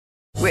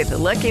With the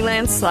Lucky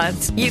Land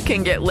Slots, you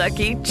can get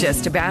lucky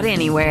just about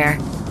anywhere.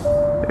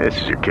 This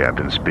is your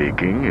captain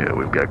speaking.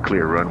 We've got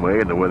clear runway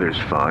and the weather's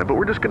fine, but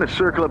we're just going to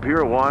circle up here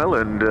a while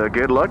and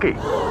get lucky.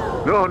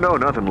 No,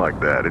 nothing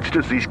like that. It's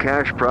just these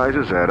cash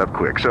prizes add up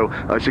quick. So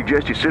I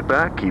suggest you sit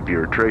back, keep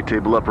your tray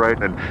table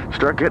upright, and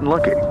start getting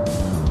lucky.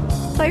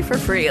 Play for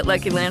free at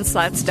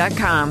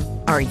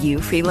LuckyLandSlots.com. Are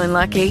you feeling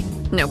lucky?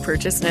 No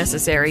purchase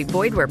necessary.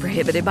 Void where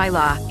prohibited by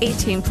law.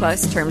 18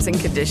 plus terms and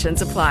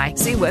conditions apply.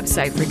 See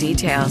website for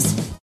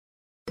details.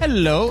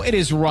 Hello, it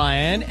is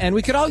Ryan, and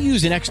we could all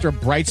use an extra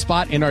bright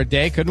spot in our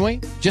day, couldn't we?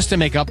 Just to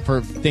make up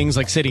for things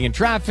like sitting in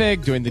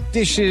traffic, doing the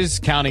dishes,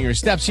 counting your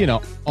steps,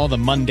 all the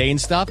mundane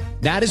stuff.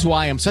 That is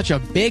why I'm such a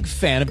big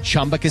fan of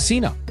Chumba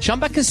Casino.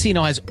 Chumba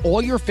Casino has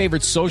all your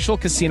favorite social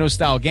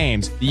casino-style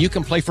games that you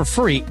can play for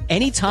free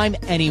anytime,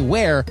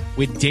 anywhere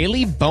with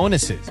daily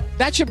bonuses.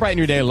 That should brighten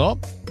your day a little.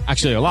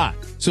 Actually, a lot.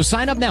 So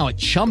sign up now at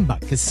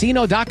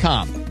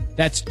ChumbaCasino.com.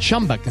 That's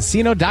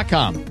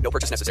ChumbaCasino.com. No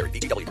purchase necessary.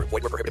 VGW Group.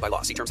 Void where prohibited by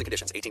law. See terms and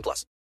conditions. 18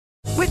 plus.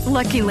 With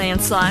Lucky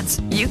Land Slots,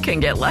 you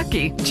can get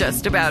lucky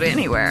just about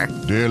anywhere.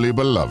 Dearly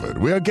beloved,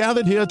 we are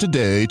gathered here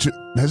today to...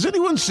 Has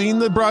anyone seen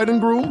the bride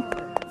and groom?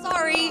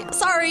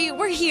 Sorry,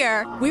 we're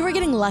here. We were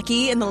getting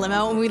lucky in the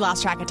limo and we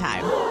lost track of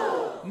time.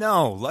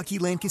 No, Lucky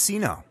Land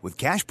Casino. With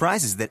cash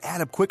prizes that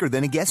add up quicker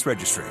than a guest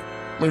registry.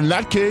 In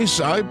that case,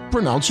 I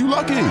pronounce you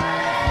lucky.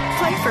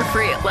 Play for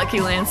free at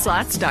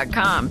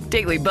LuckyLandSlots.com.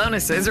 Daily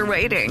bonuses are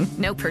waiting.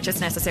 No purchase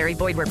necessary.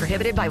 Void where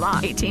prohibited by law.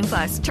 18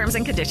 plus. Terms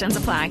and conditions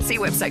apply. See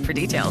website for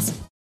details.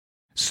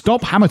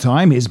 Stop Hammer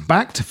Time is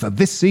backed for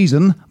this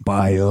season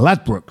by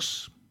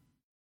Ladbrokes.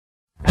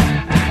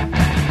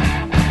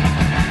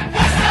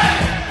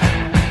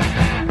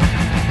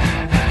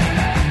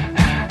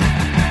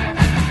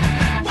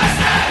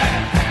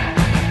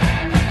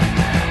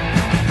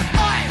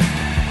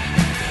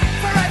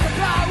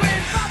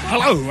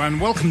 Hello and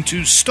welcome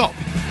to Stop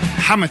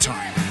Hammer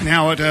Time.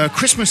 Now at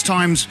Christmas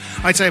times,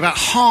 I'd say about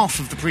half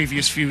of the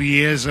previous few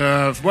years,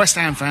 West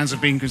Ham fans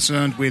have been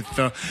concerned with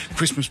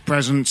Christmas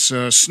presents,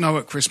 snow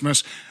at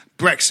Christmas,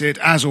 Brexit,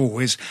 as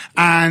always,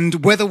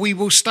 and whether we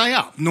will stay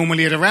up.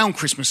 Normally at around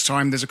Christmas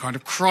time, there's a kind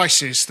of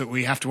crisis that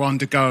we have to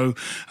undergo.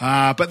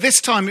 But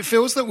this time it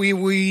feels that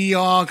we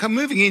are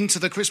moving into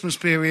the Christmas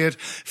period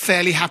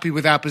fairly happy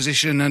with our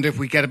position. And if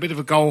we get a bit of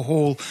a goal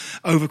haul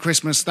over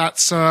Christmas,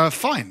 that's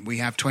fine. We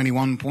have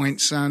 21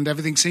 points and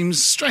everything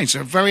seems strange.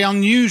 So a very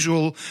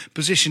unusual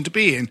position to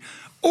be in.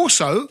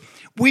 Also,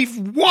 we've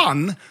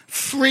won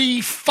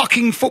 3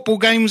 fucking football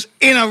games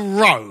in a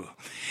row.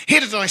 Here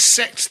to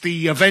dissect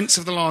the events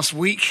of the last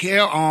week,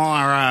 here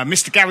are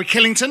Mr. Gary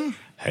Killington.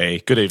 Hey,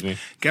 good evening.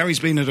 Gary's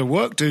been at a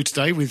work do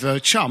today with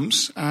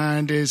chums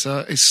and is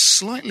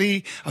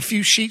slightly a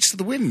few sheets to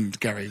the wind,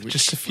 Gary.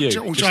 Just a few.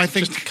 I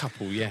think, just a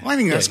couple, yeah. I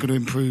think that's going to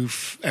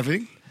improve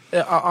everything.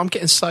 I'm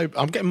getting sober.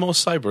 I'm getting more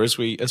sober as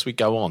we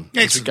go on.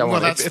 Excellent. As we go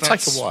on. It'll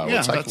take a while.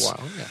 Yeah, it'll take a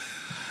while. Yeah.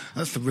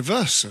 That's the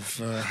reverse of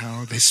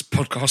how this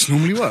podcast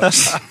normally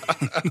works.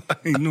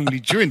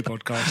 Normally during the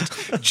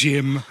podcast,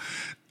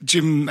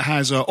 Jim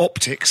has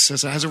optics,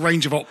 has a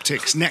range of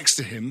optics next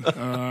to him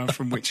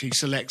from which he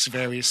selects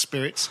various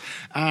spirits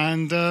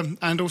and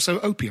also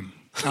opium.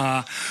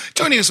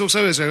 Joining us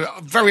also is a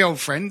very old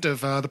friend of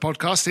the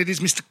podcast. It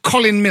is Mr.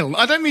 Colin Mill.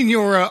 I don't mean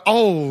you're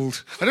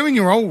old. I don't mean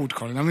you're old,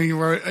 Colin. I mean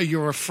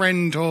you're a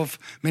friend of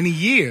many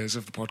years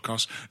of the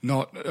podcast,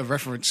 not a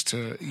reference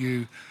to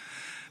you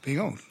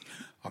being old.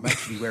 I'm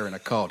actually wearing a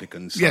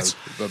cardigan, so yes.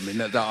 I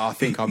mean, I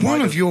think I'm one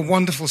of your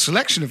wonderful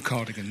selection of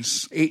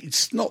cardigans.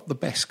 It's not the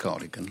best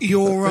cardigan. But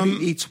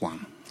it's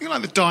one. You're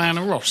like the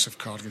Diana Ross of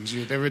cardigans.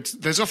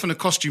 There's often a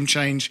costume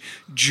change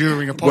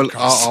during a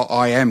podcast. Well,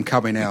 I am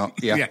coming out.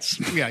 Yeah. Yes.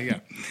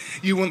 Yeah.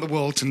 You want the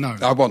world to know.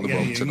 I want the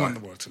world to know. You want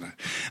the world to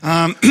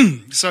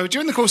know. So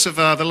during the course of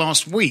the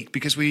last week,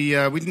 because we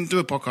didn't do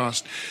a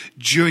podcast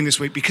during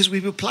this week because we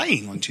were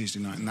playing on Tuesday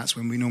night, and that's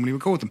when we normally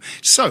record them.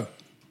 So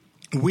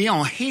we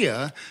are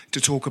here to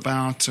talk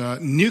about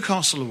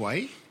Newcastle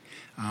away,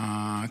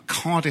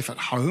 Cardiff at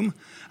home,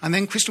 and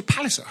then Crystal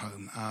Palace at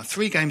home.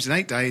 3 games in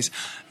 8 days,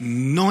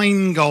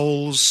 9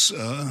 goals,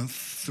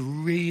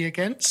 3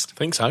 against. I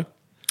think so.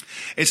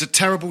 It's a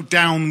terrible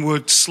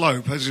downward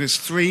slope. It's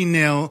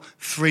 3-0,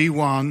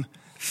 3-1,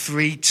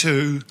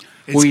 3-2.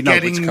 It's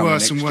getting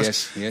worse and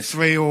worse. Yes.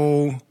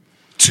 3-all,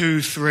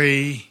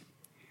 2-3.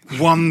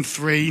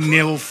 1-3,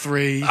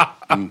 0-3,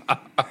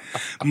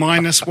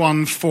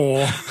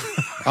 -1-4.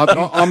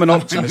 I'm an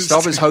optimist. I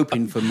was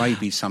hoping for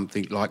maybe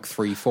something like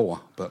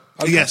 3-4, but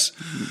okay. Yes,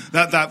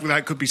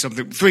 that could be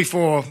something.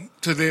 3-4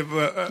 to the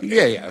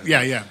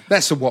yeah.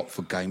 That's a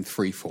Watford game.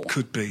 3-4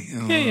 could be.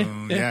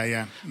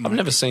 Yeah. I've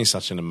never seen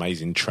such an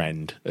amazing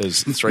trend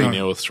as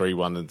 3-0,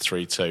 3-1, and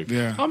 3-2.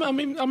 Yeah, I'm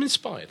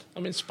inspired.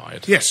 I'm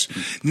inspired. Yes.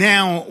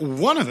 Now,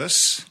 one of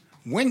us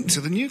went to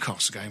the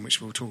Newcastle game,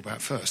 which we'll talk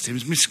about first. It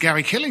was Mr.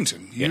 Gary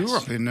Killington. You were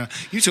up in.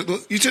 You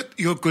took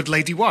your good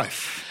lady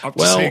wife up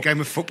to see a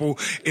game of football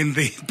in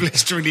the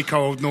blisteringly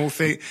cold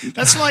North East.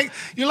 That's like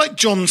you're like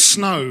Jon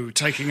Snow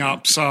taking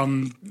up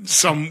some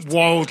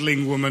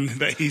wildling woman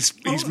that he's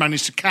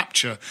managed to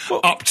capture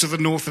up to the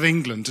north of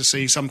England to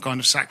see some kind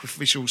of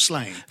sacrificial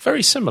slaying.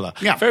 Very similar.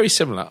 Yeah, very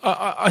similar.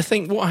 I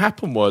think what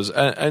happened was,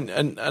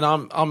 and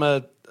I'm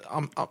a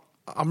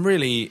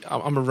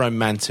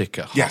romantic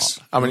at heart. Yes.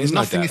 I mean, it's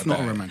nothing no if not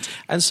a romantic.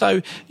 And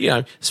so,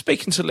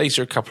 speaking to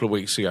Lisa a couple of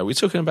weeks ago, we were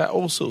talking about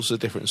all sorts of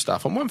different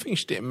stuff. And one thing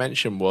she didn't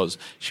mention was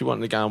she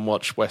wanted to go and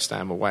watch West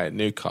Ham away at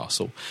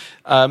Newcastle.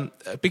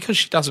 Because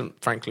she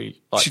doesn't, frankly,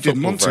 like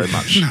football very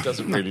much. She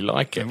doesn't really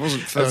like it. It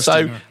wasn't first.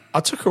 So I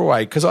took her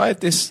away because I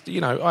had this,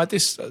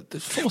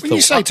 forethought. When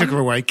you say took her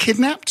away,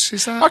 kidnapped?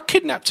 Is that? I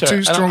kidnapped her.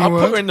 Too strong a word?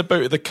 I put her in the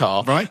boot of the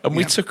car, right? And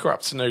we took her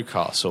up to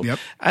Newcastle. Yep.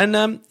 And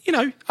I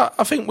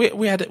think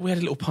we had a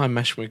little pie and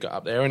mash when we got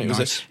up there, and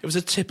it was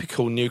a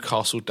typical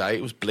Newcastle day.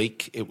 It was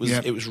bleak. It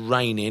was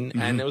raining,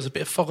 and there was a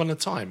bit of fog on the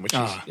time, which is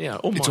all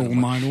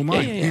mine.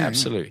 Yeah,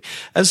 absolutely.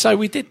 And so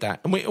we did that,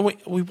 and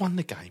we won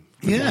the game.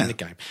 We won the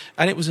game,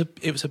 and it was a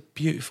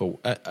beautiful,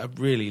 a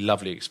really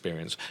lovely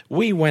experience.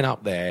 We went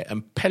up there,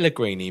 and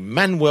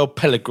Manuel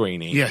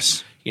Pellegrini,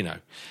 yes, he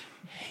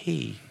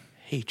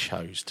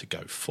chose to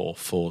go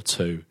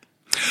 4-4-2.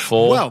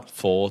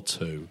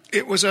 4-4-2.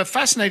 It was a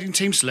fascinating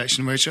team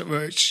selection,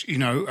 which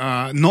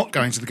not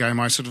going to the game,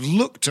 I sort of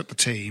looked at the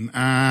team,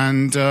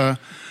 and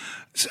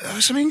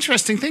some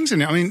interesting things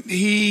in it. I mean,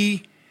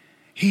 he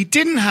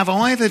didn't have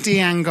either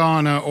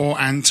Diangana or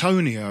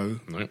Antonio.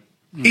 No.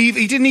 He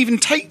didn't even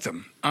take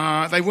them.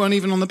 They weren't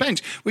even on the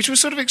bench, which was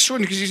sort of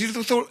extraordinary because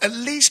you thought at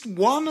least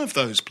one of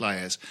those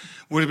players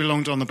would have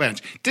belonged on the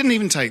bench. Didn't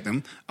even take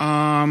them.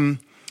 Obiang,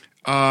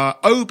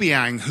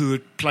 who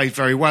had played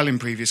very well in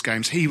previous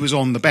games, he was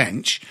on the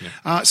bench.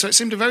 Yeah. So it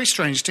seemed a very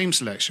strange team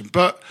selection.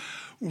 But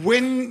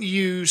when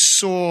you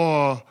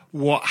saw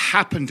what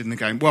happened in the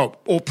game,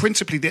 or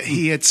principally that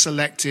he had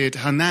selected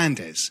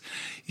Hernandez,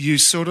 you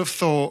sort of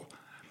thought,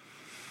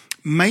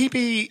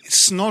 maybe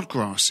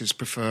Snodgrass is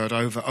preferred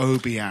over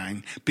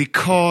Obiang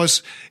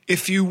because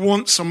if you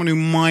want someone who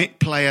might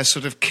play a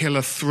sort of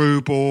killer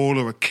through ball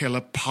or a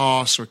killer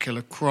pass or a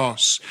killer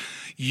cross,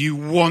 you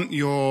want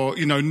your,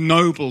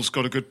 Noble's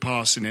got a good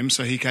pass in him,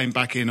 so he came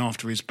back in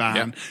after his ban.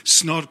 Yep.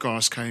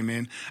 Snodgrass came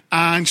in,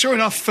 and sure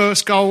enough,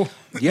 first goal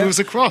was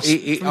a cross.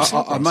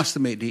 I must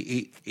admit,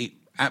 it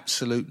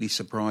absolutely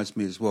surprised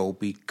me as well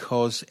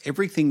because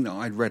everything that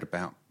I'd read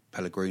about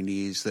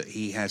Pellegrini is that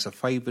he has a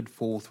favoured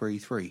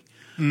 4-3-3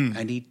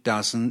 and he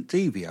doesn't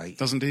deviate.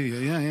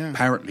 Yeah.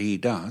 Apparently he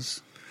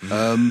does.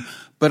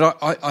 But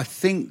I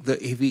think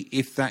that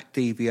if that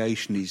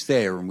deviation is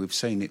there, and we've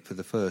seen it for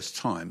the first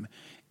time,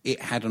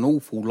 it had an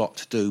awful lot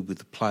to do with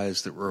the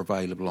players that were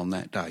available on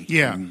that day,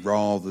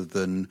 rather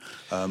than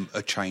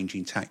a change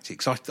in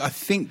tactics. I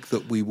think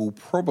that we will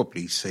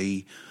probably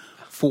see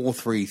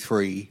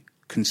 4-3-3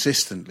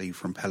 consistently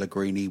from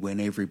Pellegrini when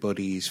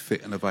everybody is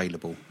fit and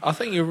available. I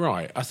think you're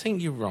right,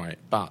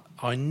 but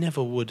I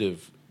never would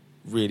have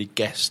really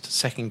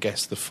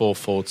second-guessed the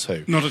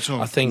 4-4-2. Not at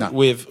all. I think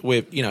with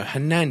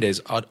Hernandez,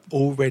 I'd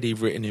already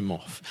written him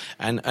off,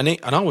 and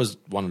I was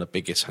one of the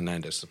biggest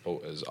Hernandez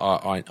supporters.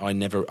 I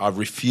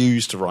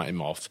refused to write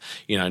him off.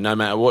 No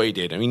matter what he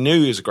did, I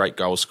knew he was a great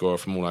goal scorer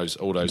from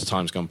all those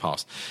times gone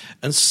past.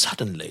 And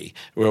suddenly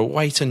we're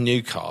away to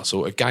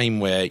Newcastle, a game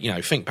where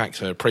think back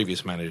to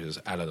previous managers,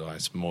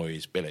 Allardyce,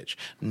 Moyes, Bilic.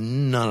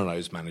 None of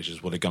those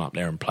managers would have gone up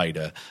there and played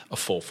a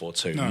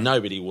 4-4-2. No.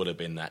 Nobody would have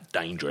been that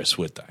dangerous,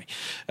 would they?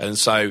 And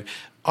so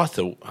I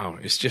thought,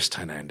 it's just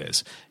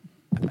Hernandez.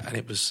 And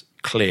it was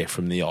clear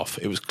from the off.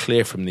 It was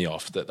clear from the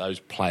off that those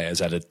players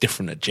had a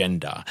different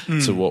agenda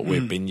to what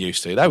we've been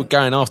used to. They were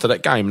going after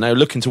that game and they were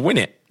looking to win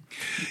it.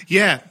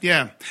 Yeah.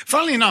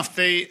 Funnily enough,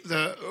 the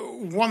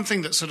one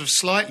thing that sort of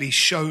slightly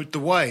showed the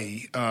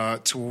way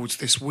towards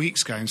this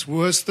week's games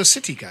was the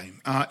City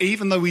game.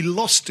 Even though we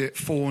lost it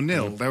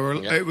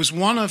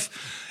 4-0,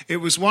 it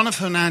was one of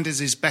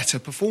Hernandez's better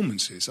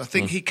performances. I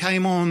think he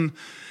came on.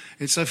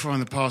 It's so far in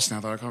the past now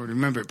that I can't really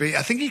remember it. But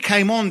I think he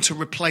came on to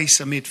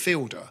replace a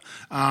midfielder.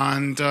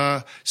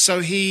 And so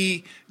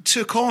he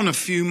took on a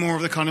few more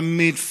of the kind of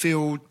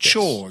midfield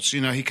chores.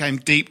 He came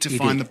deep to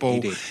find the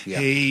ball. He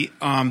did,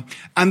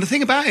 and the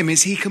thing about him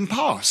is he can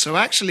pass. So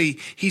actually,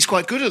 he's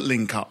quite good at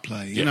link-up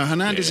play.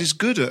 Hernandez is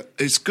good at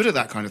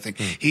that kind of thing.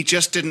 He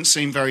just didn't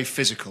seem very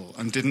physical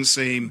and didn't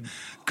seem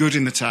good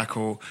in the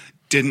tackle.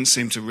 Didn't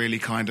seem to really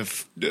kind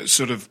of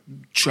sort of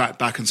track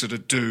back and sort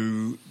of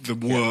do the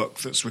work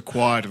that's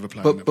required of a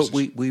player. But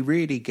we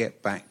really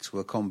get back to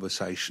a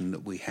conversation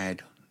that we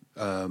had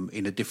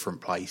in a different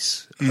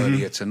place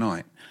earlier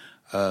tonight.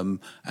 And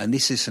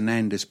this is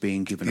Hernandez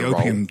being given a role. The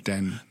opium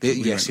den.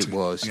 Yes, it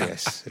was,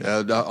 yes.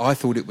 I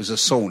thought it was a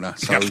sauna,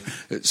 so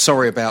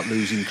sorry about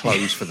losing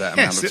clothes for that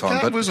amount of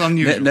time. That was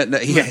unusual.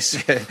 Yes,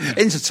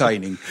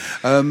 entertaining.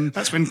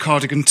 That's when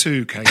Cardigan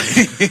 2 came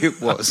in.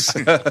 It was.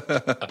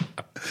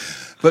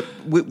 But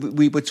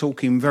we were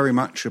talking very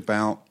much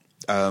about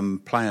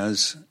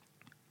players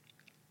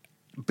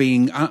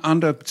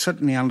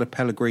certainly under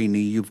Pellegrini,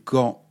 you've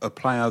got a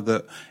player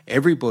that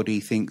everybody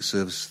thinks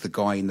of as the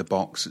guy in the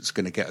box that's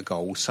going to get a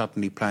goal,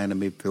 suddenly playing a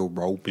midfield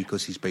role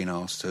because he's been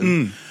asked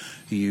to.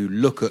 You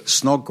look at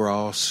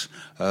Snodgrass,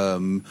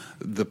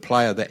 the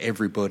player that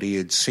everybody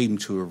had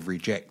seemed to have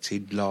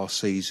rejected last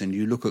season.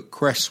 You look at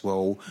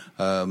Cresswell,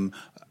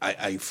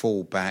 a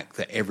fullback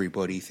that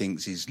everybody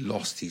thinks has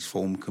lost his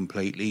form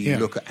completely. You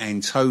look at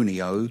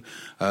Antonio,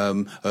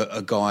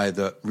 a guy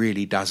that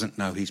really doesn't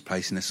know his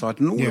place in the side.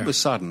 And all of a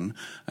sudden,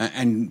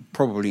 and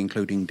probably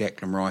including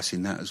Declan Rice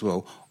in that as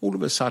well, all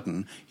of a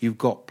sudden you've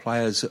got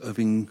players that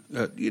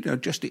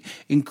have just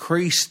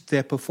increased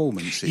their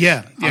performances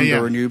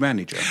under a new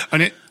manager.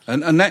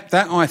 And that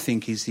I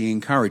think is the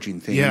encouraging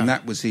thing, and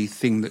that was the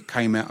thing that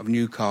came out of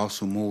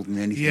Newcastle more than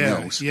anything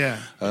else.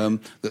 That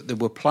there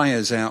were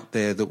players out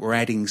there that were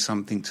adding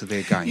something to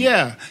their game.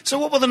 Yeah. So,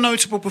 what were the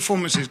notable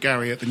performances,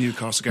 Gary, at the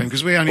Newcastle game?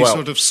 Because we only I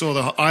only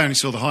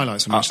saw the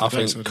highlights. I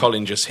think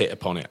Colin just hit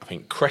upon it. I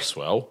think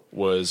Cresswell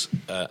was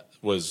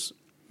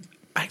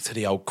back to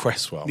the old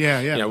Cresswell.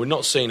 We're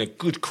not seeing a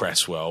good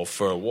Cresswell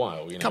for a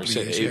while. Couple of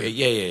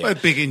years, Well, a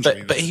big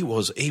injury. But he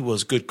was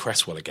good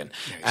Cresswell again.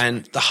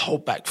 And the whole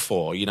back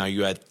four, you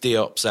had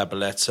Diop,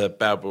 Zabaleta,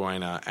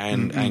 Balbuena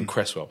and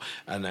Cresswell.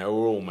 And they were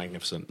all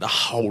magnificent, the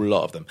whole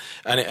lot of them.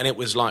 And it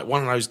was like one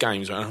of those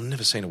games, and I've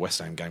never seen a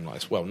West Ham game like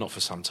this, well, not for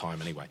some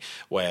time anyway,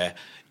 where,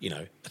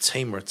 a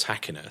team are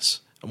attacking us.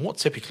 And what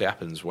typically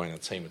happens when a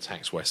team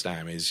attacks West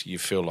Ham is you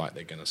feel like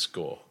they're going to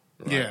score.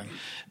 Right? Yeah.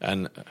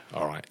 And,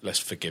 all right, let's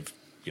forgive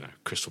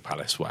Crystal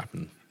Palace, what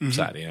happened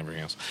Saturday and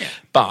everything else. Yeah.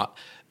 But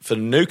for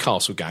the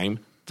Newcastle game,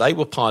 they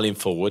were piling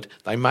forward.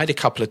 They made a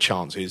couple of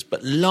chances,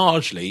 but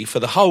largely for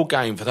the whole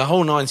game, for the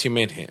whole 90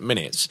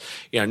 minutes,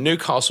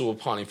 Newcastle were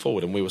piling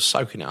forward and we were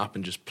soaking it up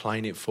and just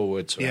playing it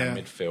forward to our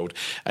midfield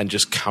and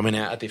just coming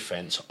out of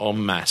defence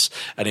en masse.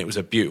 And it was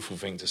a beautiful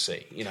thing to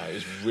see. It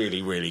was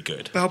really, really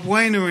good.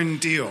 Balbuena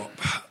and Diop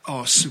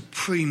are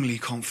supremely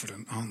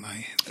confident, aren't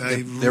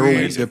they?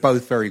 They're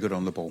both very good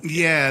on the ball.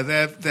 Yeah,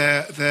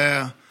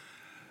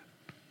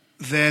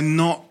 they're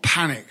not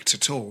panicked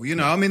at all. They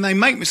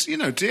make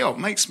Diop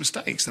makes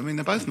mistakes. They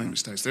both make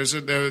mistakes.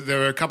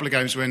 There are a couple of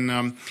games when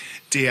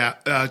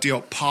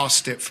Diop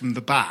passed it from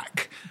the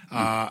back,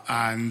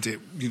 and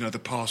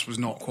the pass was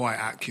not quite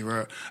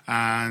accurate.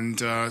 And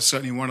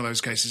certainly in one of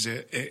those cases,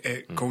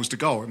 it caused a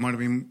goal. It might have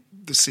been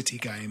the City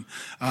game,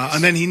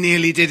 and then he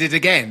nearly did it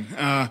again.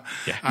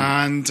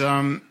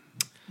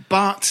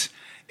 But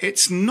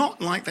it's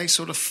not like they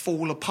sort of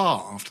fall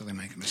apart after they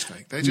make a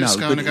mistake. They just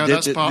go,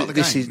 that's part of the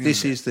game.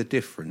 This is the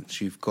difference.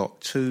 You've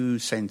got two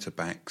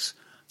centre-backs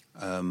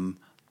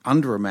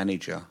under a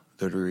manager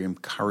that are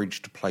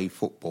encouraged to play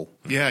football.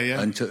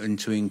 And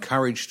to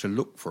encourage to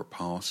look for a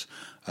pass.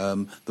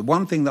 The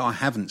one thing that I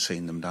haven't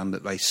seen them done,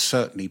 that they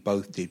certainly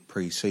both did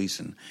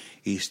pre-season,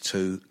 is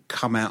to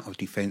come out of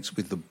defence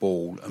with the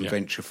ball and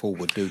venture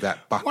forward, do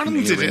that bucking. One of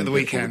them did it at the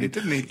weekend,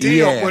 didn't he?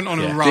 Diop went on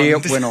a run.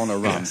 Diop went on a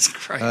run. That's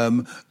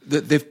great.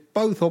 They've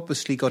both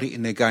obviously got it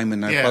in their game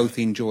and they've both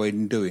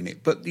enjoyed doing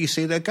it. But you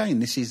see,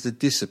 again, this is the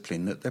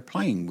discipline that they're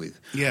playing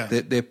with. Yeah.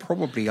 They're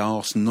probably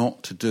asked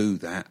not to do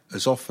that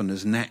as often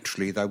as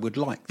naturally they would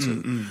like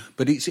to.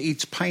 But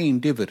it's paying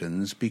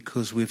dividends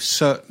because we've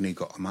certainly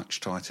got a much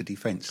tighter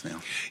defence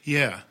now.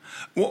 Yeah.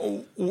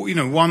 Well,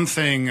 one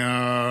thing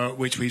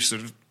which we've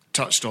sort of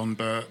touched on,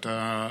 but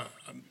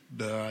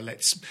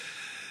let's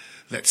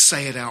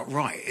say it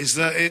outright, is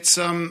that it's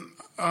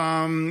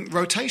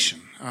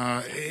rotation.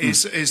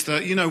 Is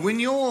that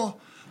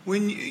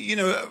when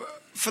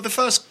for the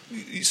first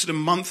sort of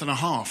month and a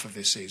half of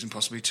this season,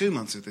 possibly 2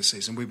 months of this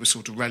season, we were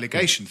sort of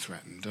relegation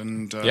threatened,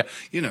 and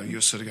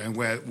you're sort of going,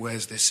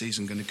 where's this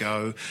season going to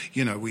go?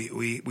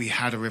 We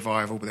had a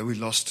revival, but then we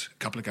lost a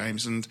couple of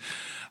games, and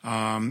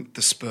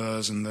the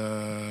Spurs and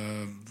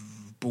the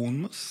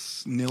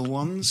Bournemouth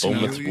 0-1s.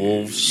 Bournemouth,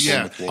 Wolves,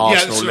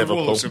 Arsenal,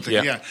 Liverpool. Wolves,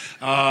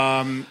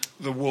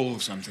 the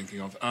Wolves I'm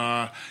thinking of.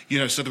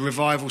 So the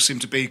revival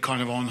seemed to be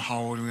kind of on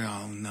hold.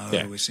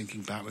 We're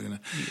sinking back. We're going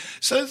to.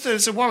 So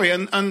there's a worry,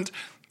 and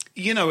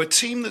a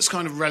team that's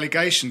kind of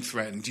relegation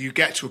threatened, you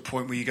get to a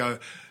point where you go,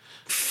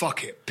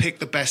 fuck it, pick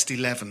the best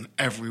 11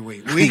 every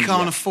week. We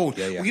can't afford.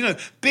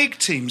 Big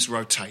teams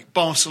rotate.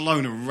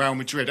 Barcelona, Real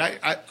Madrid.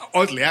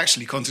 Oddly,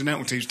 actually,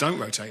 continental teams don't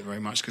rotate very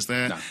much because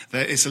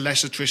it's a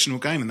less attritional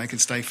game and they can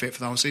stay fit for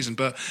the whole season.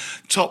 But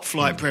top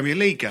flight Premier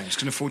League games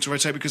can afford to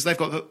rotate because they've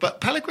got.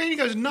 But Pellegrini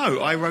goes, no,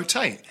 I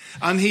rotate,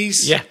 and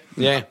he's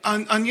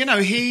and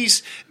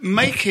he's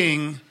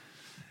making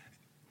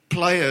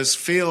players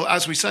feel,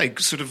 as we say,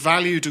 sort of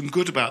valued and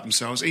good about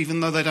themselves, even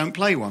though they don't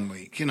play one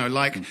week.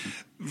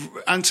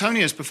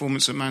 Antonio's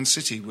performance at Man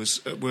City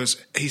was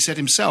he said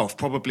himself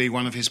probably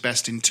one of his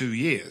best in 2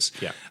 years.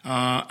 Yeah.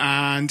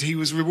 And he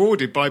was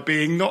rewarded by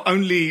being not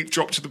only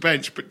dropped to the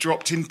bench but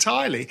dropped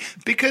entirely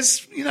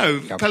because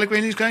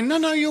Pellegrini's going,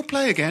 no, you'll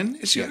play again.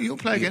 You'll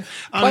play again.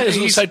 Players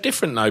are also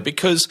different though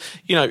because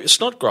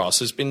Snodgrass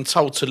has been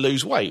told to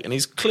lose weight and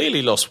he's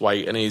clearly lost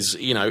weight and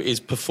is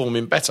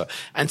performing better.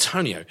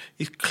 Antonio,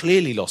 he's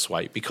clearly lost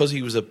weight because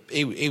he was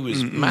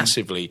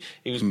massively.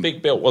 He was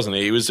big built, wasn't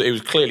he? He was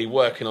clearly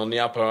working on the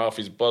upper half of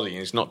his body, and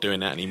he's not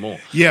doing that anymore.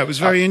 Yeah, it was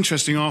very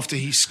interesting. After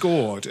he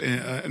scored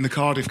in the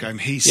Cardiff game,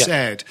 he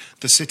said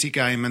the City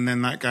game and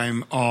then that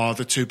game are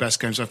the two best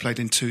games I've played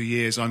in 2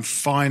 years. I'm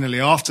finally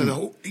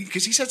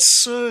because he's had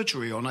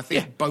surgery on I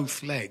think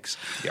both legs.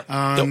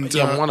 Yeah,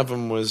 one of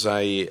them was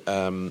a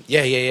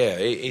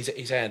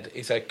He's had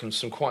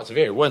some quite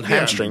severe. It wasn't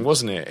hamstring,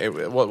 wasn't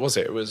it? What was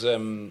it? It was.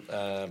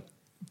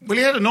 Well,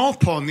 he had an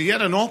op on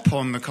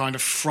the kind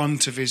of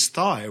front of his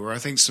thigh, where I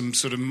think some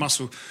sort of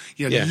muscle,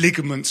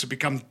 ligaments have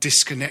become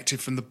disconnected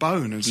from the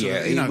bone, and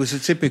it was a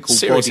typical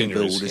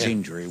bodybuilder's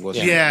injury,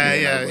 wasn't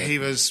it? He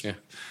was. Yeah.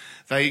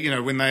 They,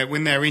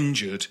 when they're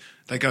injured,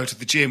 they go to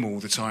the gym all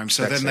the time,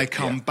 so then they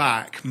come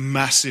back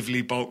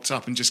massively bulked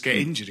up and just get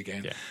injured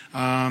again.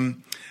 Yeah.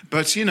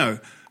 But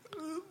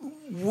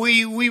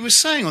we were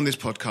saying on this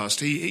podcast,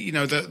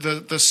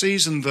 the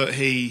season that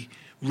he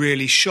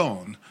really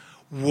shone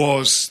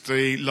was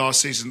the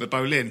last season at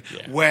Bolin,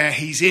 where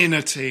he's in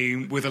a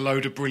team with a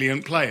load of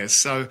brilliant players.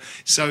 So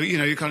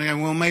you're kind of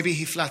going, well, maybe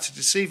he flattered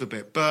deceive a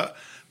bit, but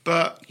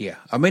yeah,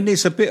 I mean,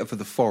 there's a bit of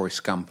the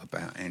Forrest Gump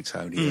about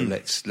Antonio.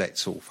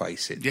 Let's all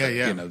face it.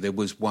 Yeah. There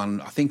was one.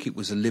 I think it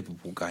was a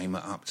Liverpool game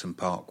at Upton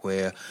Park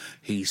where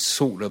he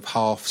sort of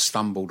half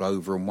stumbled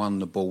over and won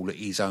the ball at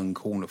his own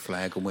corner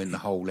flag and went the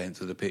whole length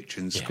of the pitch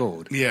and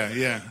scored.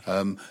 Yeah.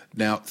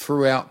 Now,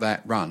 throughout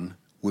that run,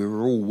 we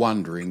were all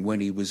wondering when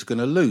he was going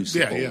to lose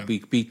the ball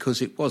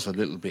because it was a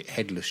little bit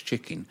headless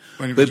chicken.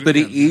 But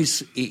it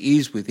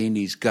is within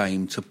his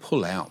game to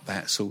pull out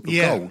that sort of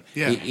goal.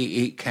 Yeah.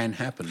 It can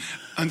happen.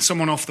 And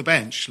someone off the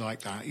bench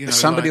like that.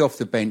 Somebody off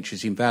the bench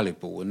is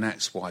invaluable, and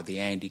that's why the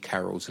Andy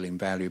Carrolls are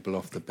invaluable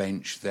off the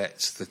bench.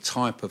 That's the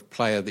type of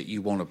player that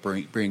you want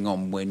to bring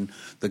on when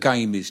the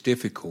game is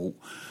difficult,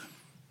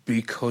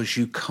 because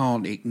you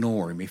can't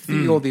ignore him. If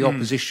you're the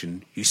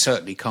opposition, you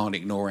certainly can't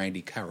ignore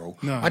Andy Carroll.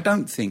 No. I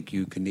don't think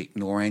you can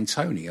ignore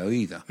Antonio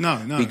either. No.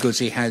 Because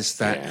he has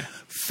that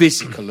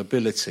physical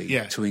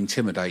ability to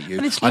intimidate you.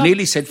 I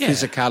nearly said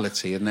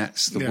physicality, and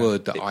that's the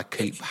word that I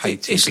keep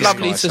hating. It's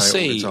lovely to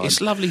see.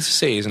 It's lovely to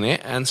see, isn't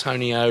it?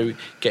 Antonio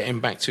getting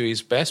back to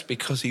his best,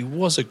 because he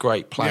was a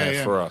great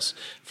player for us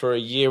for a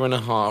year and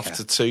a half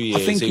to 2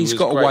 years. I think he's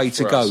got a way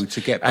to go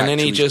to get back. And then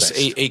to he his just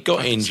best. he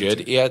got injured.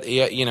 He had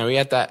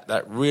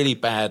that really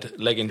bad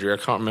leg injury. I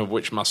can't remember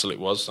which muscle it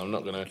was, so I'm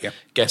not going to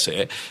guess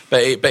it.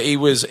 But he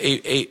was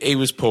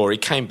poor. He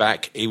came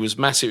back. He was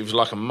massive. He was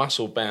like a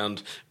muscle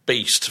bound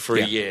beast for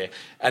a year,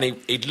 and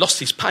he'd lost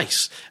his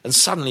pace, and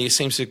suddenly he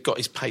seems to have got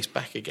his pace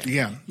back again.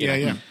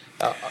 Yeah.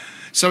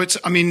 So it's,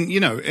 I mean,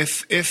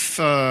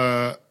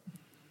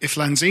 if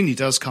Lanzini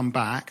does come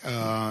back,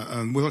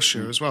 and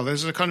Wilshere as well,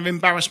 there's a kind of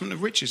embarrassment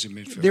of riches in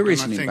midfield. There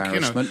is an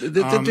embarrassment.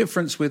 The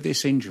difference with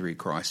this injury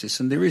crisis,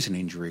 and there is an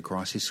injury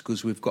crisis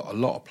because we've got a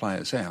lot of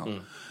players out,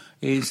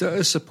 is that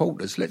as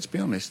supporters, let's be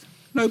honest,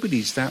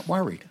 nobody's that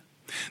worried.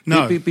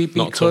 No,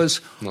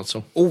 because not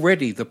so.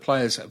 Already the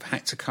players that have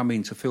had to come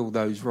in to fill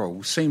those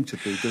roles seem to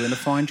be doing a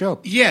fine job.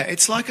 Yeah,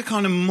 it's like a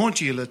kind of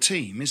modular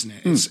team, isn't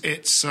it?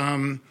 It's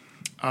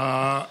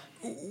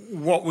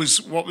what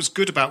was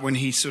good about when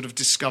he sort of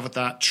discovered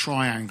that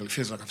triangle. It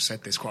feels like I've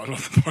said this quite a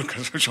lot in the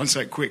podcast. I'm trying to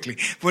say it quickly.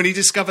 When he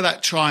discovered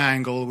that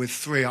triangle with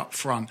three up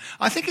front,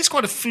 I think it's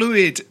quite a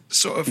fluid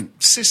sort of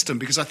system,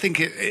 because I think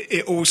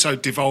it also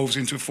devolves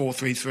into a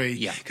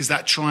 4-3-3. Because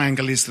that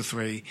triangle is the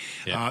three,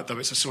 though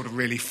it's a sort of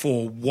really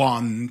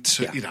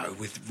 4-1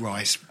 with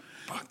Rice.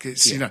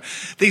 It's,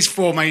 these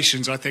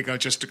formations, I think, are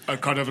just a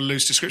kind of a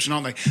loose description,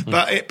 aren't they?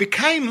 But it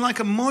became like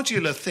a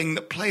modular thing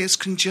that players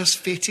can just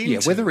fit into. Yeah,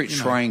 whether it's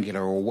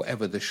triangular or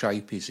whatever the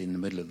shape is in the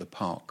middle of the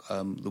park.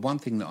 The one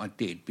thing that I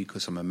did,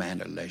 because I'm a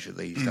man of leisure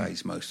these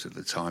days most of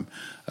the time,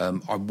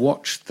 I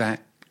watched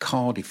that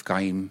Cardiff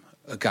game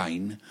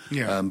again,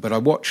 but I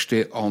watched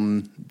it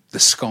on the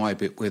Sky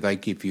bit where they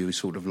give you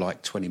sort of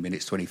like 20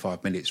 minutes,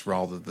 25 minutes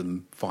rather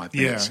than 5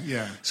 minutes.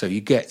 So you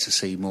get to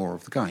see more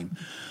of the game.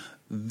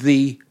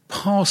 The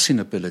passing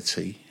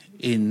ability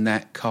in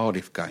that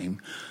Cardiff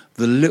game,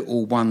 the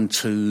little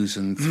 1-2s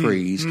and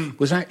 3s,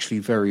 was actually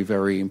very,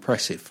 very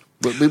impressive.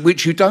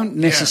 Which you don't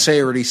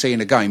necessarily see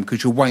in a game,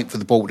 because you're waiting for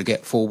the ball to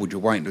get forward,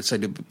 you're waiting to say.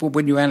 But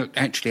when you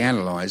actually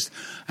analysed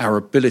our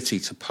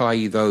ability to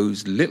play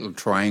those little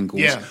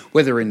triangles,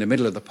 whether in the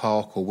middle of the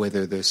park or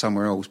whether they're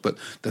somewhere else, but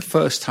the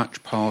first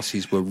touch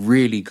passes were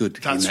really good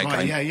in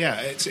that game.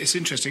 Yeah. It's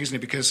interesting, isn't it?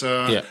 Because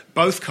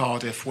both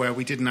Cardiff, where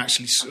we didn't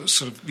actually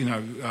sort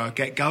of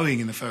get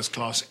going in the first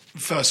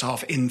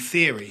half in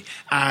theory,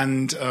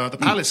 and the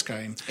Palace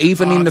game,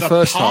 even in the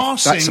first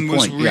half, passing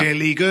was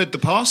really good. The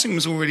passing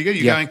was already good.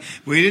 You're going,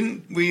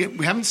 We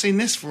haven't seen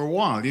this for a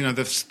while. You know,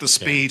 the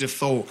speed of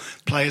thought,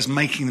 players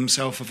making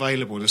themselves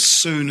available. As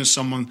soon as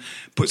someone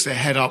puts their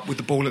head up with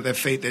the ball at their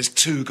feet, there's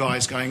two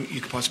guys going,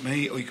 you could pass it to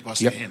me or you could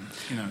pass it to him.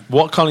 You know.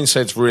 What Colin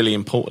said's really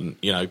important,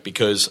 you know,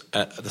 because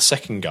the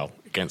second goal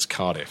against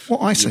Cardiff.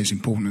 What I say is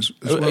important as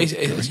well.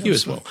 It's you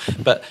as well.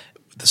 But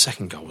the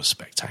second goal was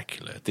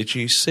spectacular. Did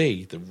you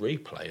see the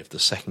replay of the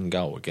second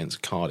goal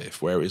against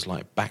Cardiff where it was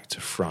like back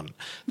to front?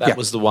 That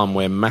was the one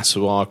where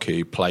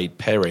Masuaku played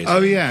Perez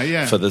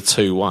for the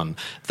 2-1.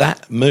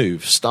 That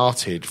move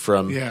started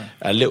from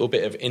a little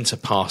bit of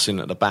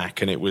interpassing at the back,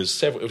 and it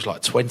was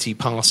like 20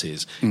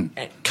 passes.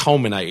 It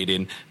culminated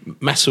in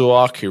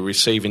Masuaku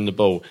receiving the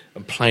ball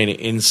and playing it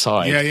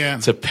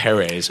inside to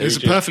Perez. It was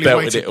a perfectly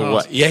weighted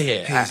pass.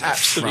 He's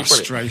absolutely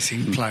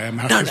frustrating player,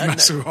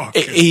 Masuaku.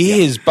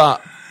 He is,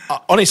 but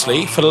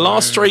honestly, for the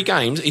last 3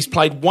 games, he's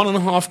played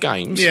 1.5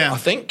 games. I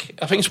think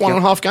it's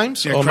 1.5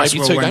 games, or maybe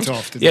 2 games.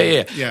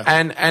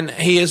 And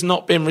he has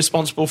not been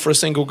responsible for a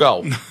single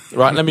goal.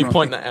 Right? Let me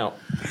point that out.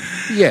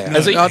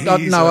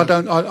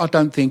 I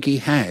don't think he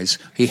has.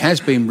 He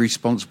has been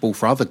responsible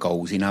for other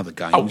goals in other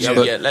games.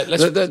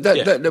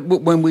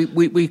 When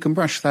we can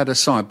brush that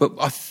aside, but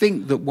I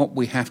think that what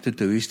we have to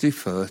do is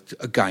defer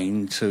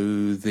again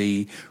to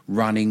the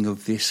running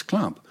of this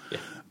club,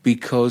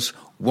 because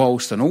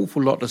whilst an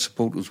awful lot of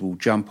supporters will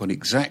jump on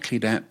exactly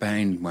that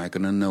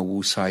bandwagon and they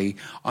will say,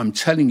 I'm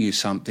telling you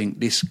something,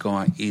 this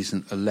guy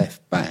isn't a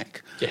left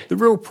back. The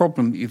real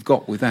problem that you've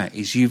got with that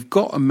is you've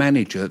got a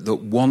manager that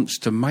wants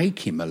to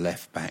make him a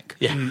left back.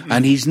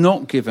 And he's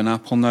not given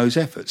up on those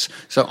efforts.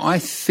 So I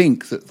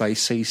think that they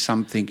see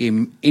something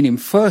in him,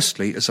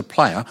 firstly, as a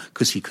player,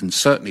 because he can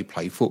certainly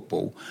play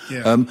football.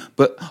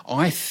 But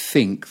I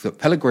think that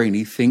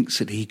Pellegrini thinks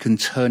that he can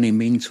turn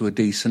him into a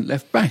decent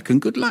left back, and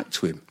good luck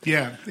to him.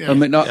 I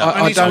mean,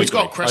 and he's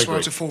got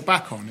Cresswell to fall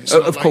back on. It's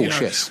of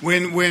course, yes.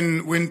 When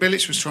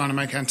Bilic was trying to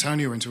make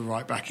Antonio into a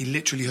right back, he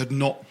literally had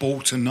not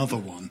bought another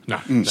one.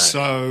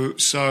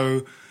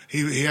 So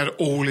he had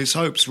all his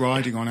hopes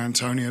riding on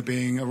Antonio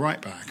being a right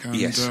back, and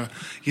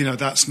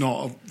that's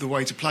not the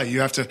way to play.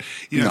 You have to,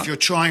 if you're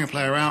trying a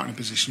player out in a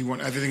position, you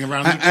want everything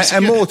around him.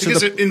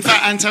 In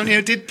fact,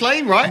 Antonio did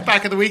play right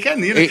back at the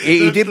weekend.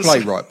 He did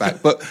play right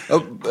back, but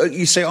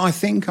you see, I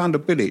think under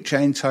Bilic,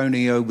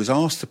 Antonio was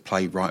asked to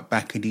play right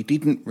back, and he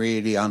didn't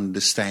really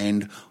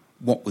understand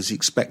what was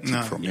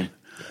expected from him.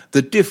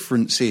 The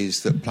difference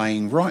is that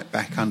playing right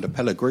back under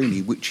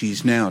Pellegrini, which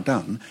he's now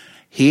done,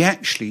 he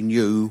actually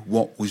knew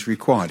what was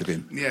required of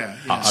him.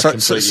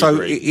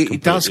 So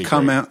it does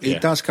come out.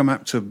 It does come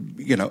up to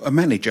a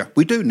manager.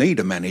 We do need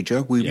a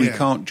manager. We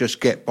can't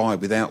just get by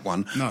without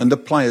one, and the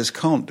players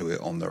can't do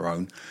it on their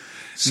own.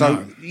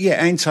 So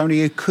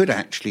Antonio could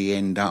actually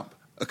end up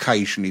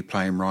occasionally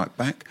playing right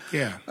back.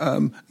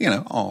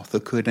 Arthur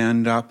could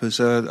end up as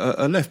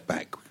a left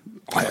back.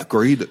 I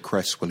agree that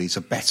Cresswell is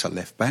a better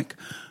left back.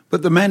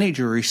 But the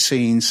manager is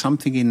seeing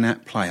something in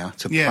that player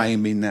to play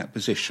him in that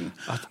position,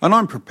 and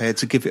I'm prepared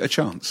to give it a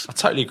chance. I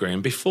totally agree.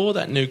 And before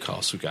that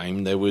Newcastle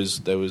game, there was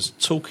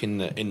talk in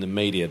the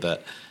media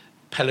that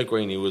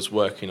Pellegrini was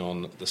working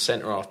on the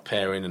centre-half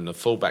pairing and the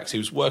fullbacks. He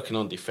was working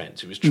on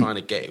defence. He was trying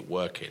to get it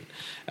working,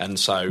 and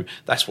so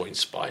that's what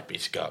inspired me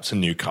to go up to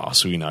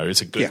Newcastle.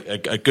 It's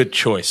a good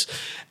choice,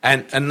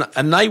 and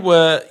they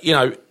were,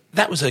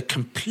 that was a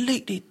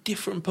completely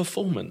different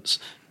performance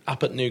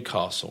up at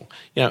Newcastle.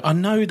 I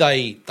know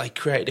they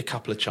created a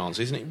couple of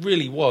chances, and it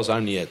really was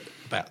only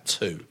about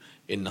 2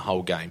 in the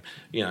whole game.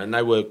 And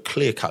they were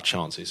clear-cut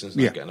chances, and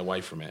getting away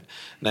from it.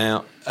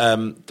 Now,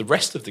 the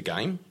rest of the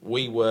game,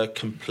 we were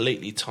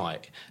completely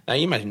tight. Now,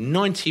 you imagine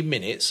 90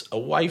 minutes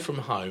away from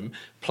home,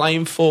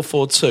 playing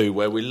 4-4-2,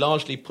 where we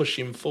largely push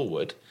him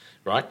forward,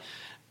 right?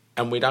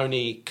 And we'd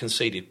only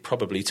conceded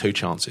probably 2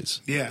 chances.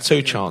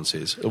 Two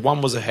chances.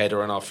 One was a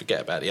header, and I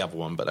forget about the other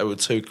one, but there were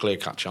 2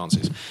 clear-cut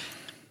chances.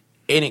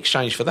 In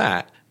exchange for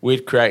that,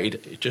 we'd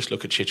created, just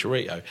look at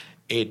Chicharito,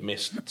 he'd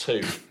missed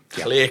 2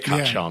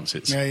 clear-cut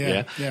chances.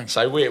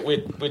 So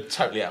we'd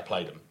totally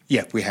outplayed them.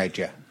 Yeah, we had,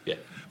 We're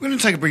going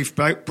to take a brief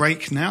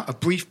break now. A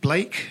brief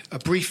break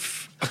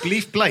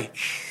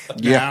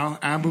now,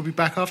 and we'll be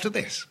back after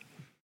this.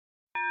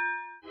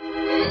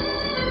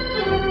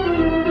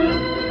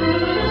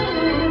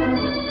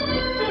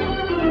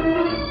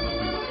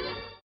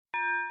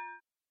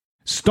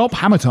 Stop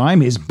Hammer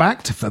Time is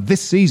backed for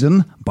this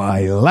season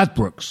by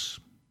Ladbrokes.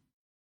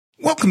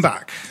 Welcome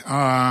back.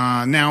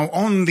 Now,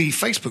 on the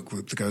Facebook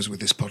group that goes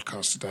with this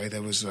podcast today,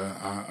 there was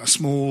a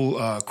small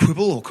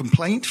quibble or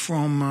complaint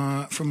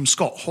from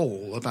Scott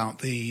Hall about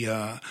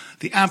the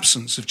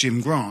absence of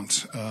Jim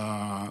Grant.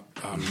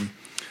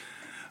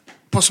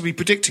 Possibly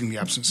predicting the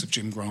absence of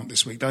Jim Grant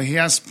this week, though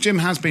Jim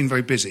has been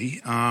very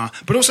busy,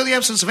 but also the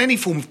absence of any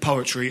form of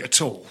poetry at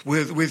all.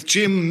 With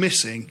Jim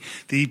missing,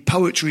 the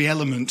poetry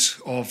element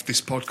of this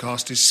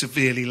podcast is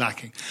severely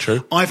lacking.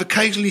 True. I've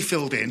occasionally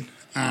filled in,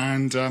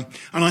 and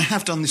I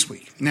have done this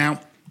week. Now,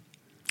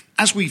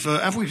 as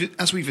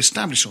we've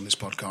established on this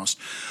podcast,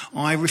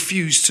 I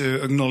refuse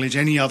to acknowledge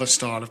any other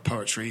style of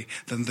poetry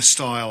than the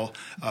style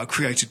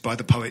created by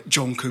the poet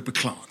John Cooper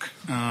Clarke.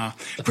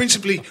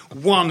 Principally,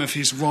 one of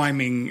his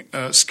rhyming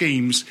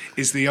schemes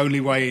is the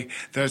only way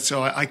that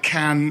I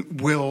can,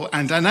 will,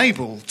 and am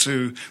able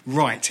to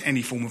write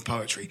any form of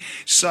poetry.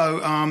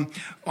 So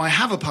I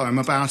have a poem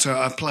about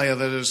a player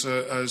that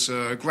has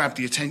grabbed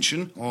the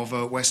attention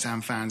of West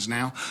Ham fans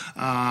now,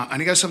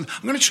 and it goes something.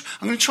 I'm going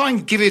to try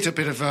and give it a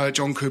bit of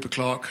John Cooper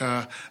Clarke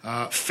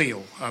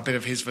feel, a bit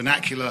of his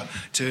vernacular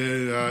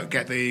to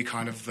get the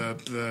kind of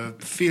the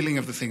feeling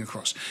of the thing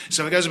across.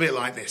 So it goes a bit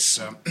like this.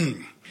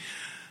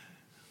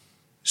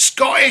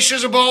 Scottish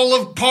as a bowl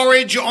of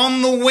porridge,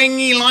 on the wing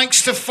he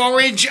likes to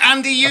forage,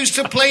 and he used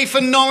to play for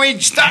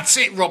Norwich. That's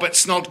it, Robert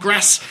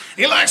Snodgrass.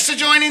 He likes to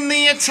join in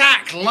the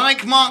attack,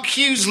 like Mark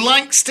Hughes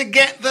likes to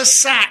get the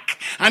sack,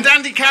 and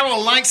Andy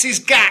Carroll likes his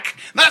gack.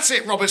 That's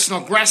it, Robert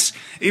Snodgrass.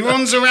 He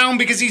runs around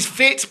because he's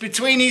fit,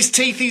 between his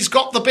teeth he's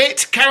got the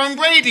bit. Karen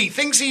Brady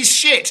thinks he's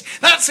shit.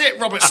 That's it,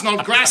 Robert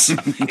Snodgrass.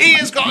 He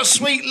has got a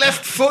sweet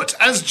left foot,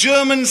 as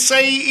Germans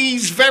say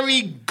he's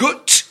very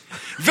good.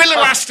 Villa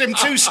asked him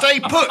to stay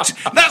put.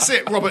 That's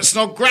it, Robert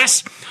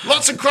Snodgrass.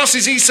 Lots of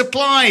crosses he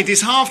supplied.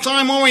 His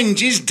half-time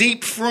orange is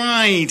deep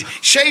fried.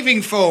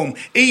 Shaving foam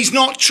he's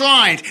not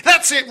tried.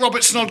 That's it,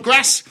 Robert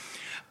Snodgrass.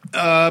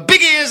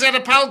 Big Ears had a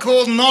pal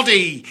called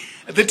Noddy.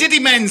 The Diddy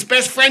Men's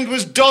best friend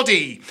was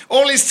Doddy.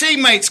 All his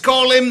teammates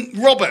call him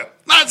Robert.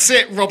 That's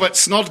it, Robert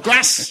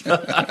Snodgrass. And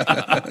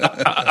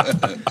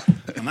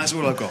that's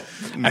all I've got.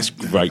 That's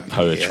great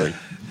poetry. Yeah.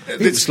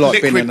 It's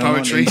like liquid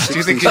poetry. Do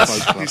you think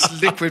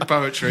it's liquid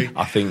poetry?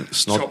 I think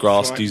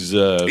Snodgrass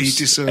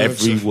deserves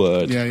every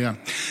word. Yeah.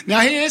 Now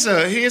he is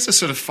a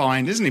sort of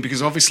find, isn't he?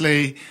 Because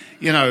obviously,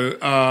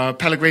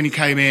 Pellegrini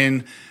came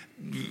in.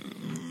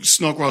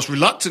 Snodgrass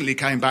reluctantly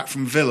came back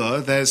from Villa.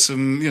 There's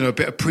some, a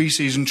bit of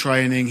pre-season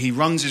training. He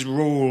runs his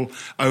rule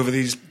over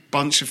these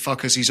bunch of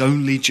fuckers he's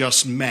only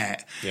just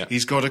met. Yeah.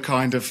 He's got to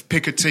kind of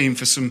pick a team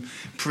for some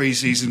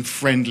pre-season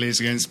friendlies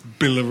against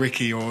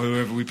Billericay or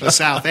whoever we play,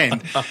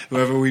 Southend,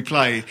 whoever we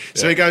play.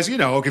 So he goes,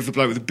 I'll give the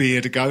bloke with the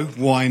beard a go.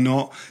 Why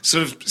not?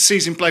 Sort of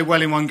sees him play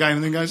well in one game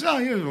and then goes, oh,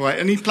 you're right.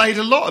 And he played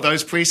a lot of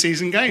those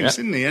pre-season games,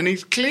 didn't he? And he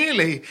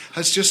clearly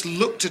has just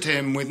looked at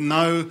him with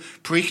no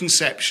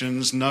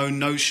preconceptions, no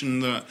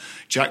notion that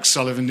Jack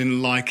Sullivan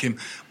didn't like him.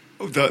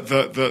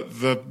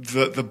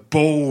 The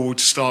board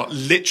start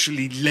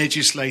literally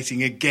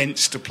legislating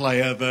against a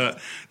player that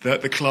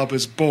the club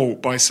has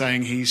bought by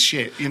saying he's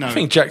shit. I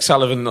think Jack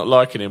Sullivan not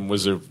liking him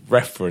was a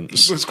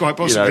reference. It was quite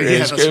possible. It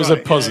was a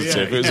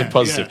positive. It was a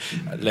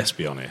positive. Let's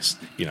be honest.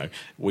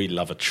 We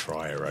love a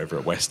trier over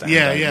at West Ham,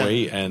 don't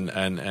we?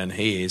 And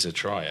he is a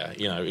trier.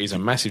 He's a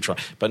massive trier.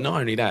 But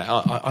not only that,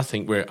 I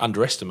think we're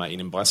underestimating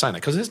him by saying that,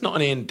 because there's not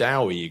an Ian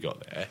Dowie you got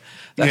there.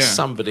 That's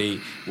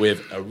somebody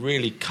with a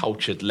really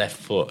cultured left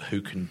foot who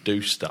can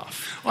do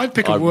stuff. I'd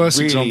pick a worse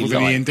example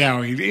than Ian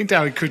Dowie. Ian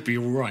Dowie could be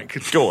all right.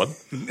 Go on.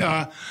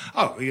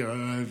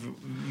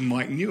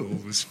 Mike Newell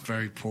was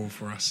very poor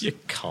for us. You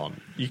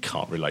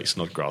can't relate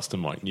Snodgrass to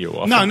Mike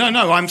Newell. No.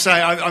 I'm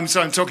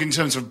talking in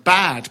terms of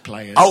bad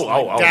players.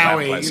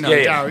 Dowie.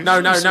 Dowie.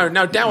 No.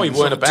 Dowie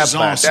weren't a bad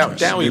player.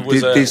 Dowie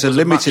was. There's a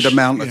limited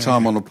amount of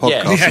time on a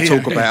podcast to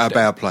talk about a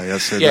bad player.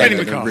 So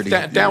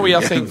Dowie,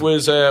 I think,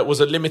 was a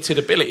limited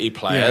ability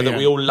player that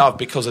we all loved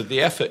because of the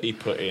effort he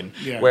put in.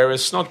 Yeah.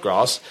 Whereas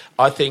Snodgrass,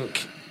 I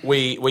think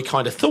we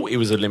kind of thought he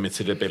was a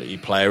limited ability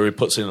player who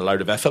puts in a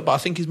load of effort, but I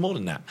think he's more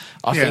than that.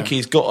 I think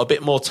he's got a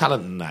bit more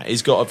talent than that.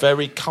 He's got a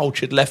very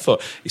cultured left foot.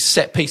 His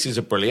set pieces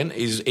are brilliant.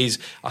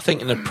 I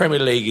think in the Premier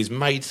League he's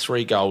made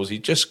 3 goals. He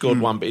just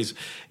scored one, but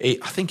I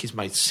think he's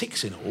made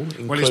 6 in all.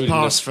 Well, his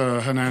pass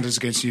for Hernandez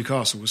against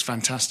Newcastle was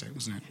fantastic,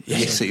 wasn't it?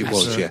 Yes, it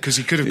was. Because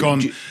he could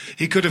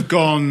have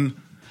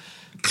gone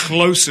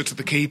closer to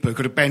the keeper,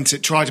 could have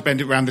tried to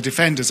bend it around the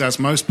defenders as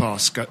most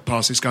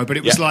passes go, but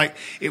it was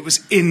it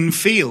was in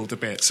field a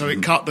bit, so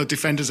it cut the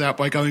defenders out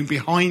by going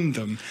behind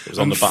them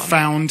and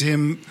found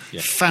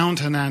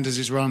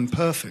Hernandez's run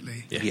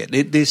perfectly.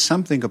 There's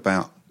something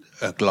about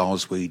a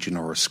Glaswegian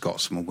or a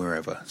Scotsman,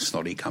 wherever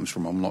Snoddy comes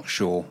from. I'm not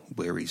sure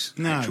where his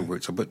actual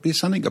roots are, but there's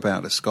something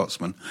about a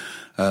Scotsman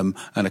and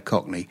a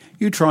Cockney.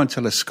 You try and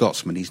tell a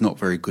Scotsman he's not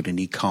very good and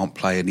he can't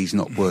play and he's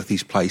not worth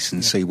his place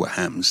and see what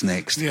happens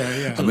next.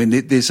 I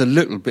mean, there's a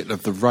little bit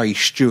of the Ray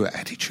Stewart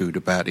attitude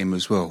about him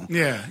as well.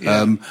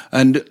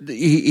 And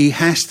he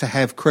has to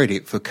have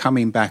credit for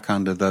coming back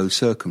under those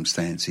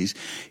circumstances.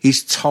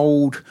 He's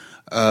told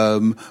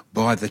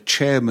by the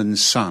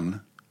chairman's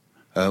son,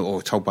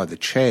 or told by the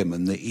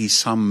chairman, that his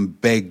son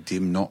begged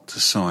him not to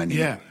sign him.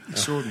 Yeah,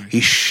 extraordinary.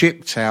 He's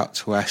shipped out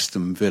to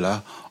Aston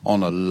Villa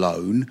on a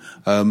loan.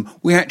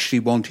 We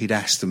actually wanted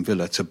Aston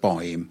Villa to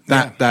buy him.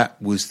 That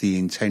was the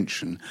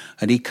intention.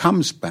 And he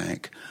comes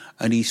back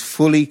and he's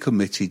fully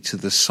committed to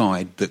the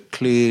side that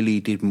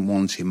clearly didn't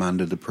want him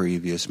under the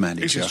previous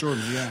manager. It's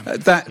extraordinary,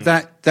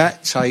 that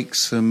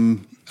takes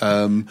some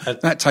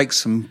That takes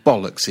some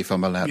bollocks, if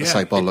I'm allowed to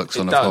say bollocks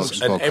on a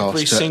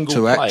podcast,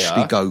 to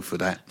actually go for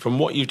that. From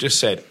what you've just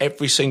said,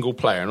 every single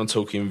player, and I'm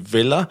talking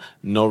Villa,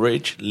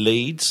 Norwich,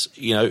 Leeds,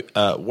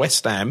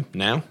 West Ham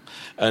now,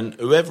 and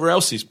whoever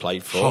else he's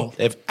played for,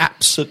 they've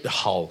absolutely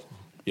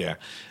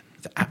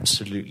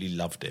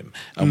loved him.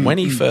 And when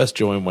he first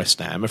joined West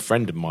Ham, a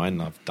friend of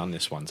mine, I've done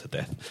this one to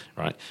death,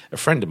 right? A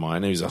friend of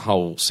mine who's a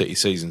whole City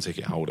season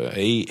ticket holder,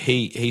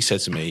 he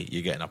said to me,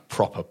 "You're getting a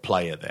proper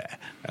player there."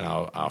 And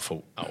I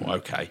thought, oh,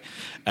 okay.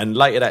 And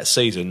later that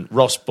season,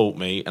 Ross bought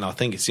me, and I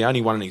think it's the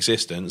only one in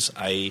existence,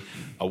 a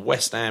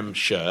West Ham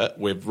shirt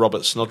with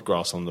Robert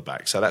Snodgrass on the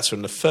back. So that's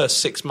from the first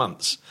 6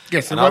 months.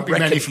 Yes, there won't be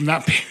many from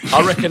that period.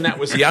 I reckon that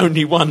was the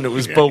only one that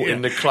was bought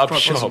in the club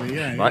shop. Right?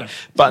 Yeah.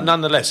 But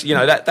nonetheless,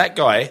 that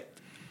guy,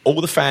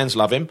 all the fans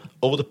love him,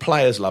 all the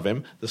players love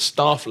him, the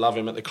staff love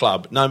him at the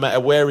club. No matter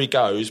where he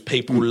goes,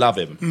 people love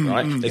him,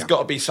 right? There's got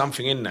to be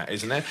something in that,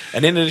 isn't there?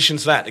 And in addition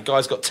to that, the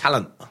guy's got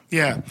talent.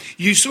 Yeah.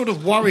 You sort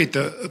of worried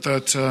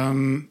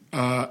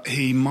that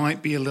he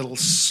might be a little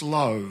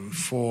slow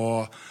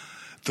for...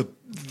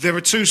 There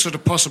are two sort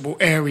of possible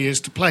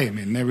areas to play him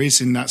in. There is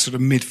in that sort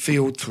of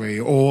midfield three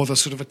or the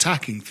sort of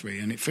attacking three,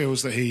 and it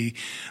feels that he...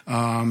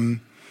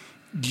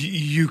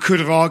 you could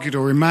have argued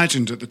or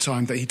imagined at the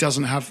time that he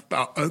doesn't have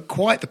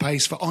quite the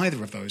pace for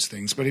either of those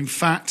things. But in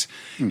fact,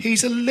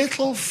 he's a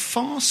little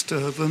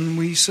faster than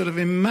we sort of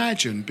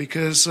imagined,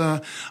 because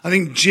I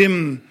think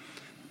Jim,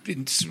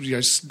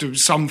 do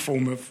some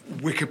form of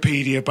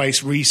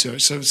Wikipedia-based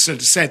research, so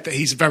said that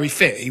he's very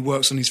fit. He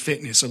works on his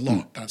fitness a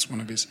lot. That's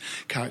one of his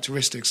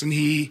characteristics. And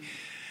the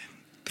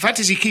fact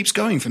is, he keeps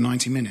going for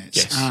 90 minutes.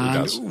 Yes, and he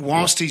does.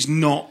 whilst he's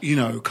not,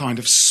 kind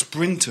of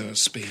sprinter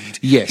speed,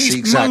 yes, he's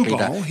exactly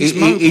mobile. That. He's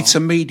mobile. It's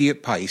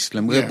immediate pace.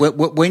 And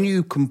when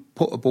you can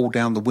put a ball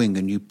down the wing,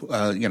 and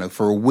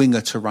for a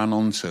winger to run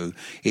onto,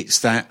 it's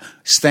that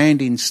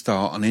standing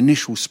start, an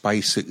initial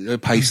pace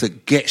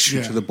that gets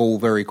you to the ball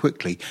very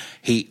quickly.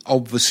 He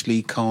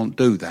obviously can't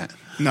do that.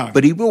 No.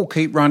 But he will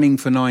keep running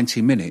for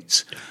 90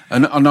 minutes.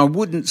 And I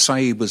wouldn't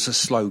say he was a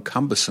slow,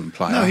 cumbersome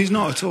player. No, he's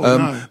not at all,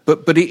 no.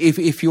 But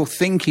if you're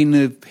thinking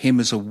of him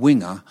as a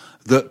winger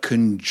that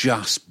can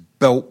just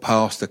belt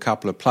past a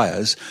couple of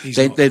players,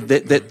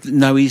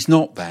 no, he's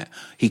not that.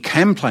 He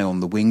can play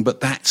on the wing, but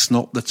that's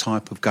not the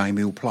type of game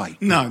he'll play.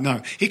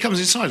 No. He comes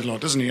inside a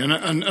lot, doesn't he? And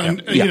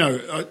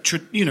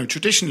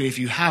traditionally, if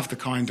you have the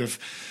kind of...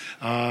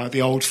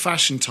 the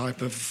old-fashioned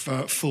type of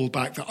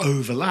fullback that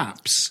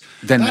overlaps,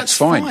 then that's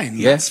fine.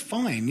 Yeah. That's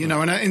fine.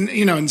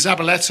 And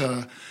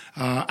Zabaleta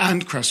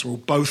and Cresswell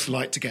both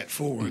like to get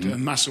forward,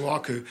 and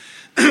Masuaku,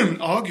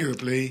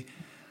 arguably,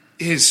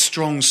 his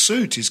strong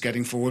suit is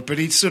getting forward, but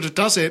he sort of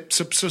does it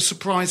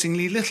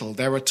surprisingly little.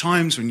 There are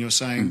times when you're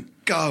saying,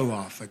 "Go,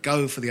 Arthur,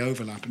 go for the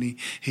overlap," and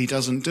he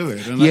doesn't do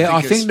it. And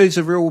I think there's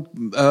a real...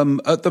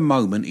 at the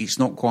moment, it's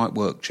not quite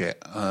worked yet.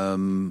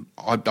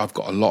 I've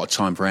got a lot of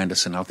time for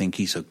Anderson. I think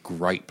he's a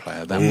great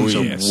player. That was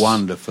a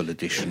wonderful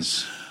addition.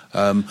 Yes.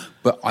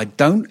 But I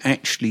don't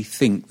actually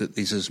think that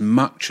there's as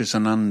much as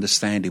an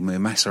understanding with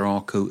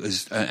Masuaku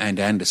and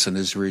Anderson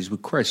as there is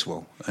with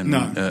Cresswell and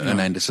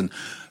Anderson.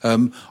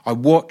 I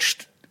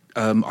watched...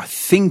 I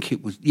think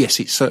it was... Yes,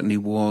 it certainly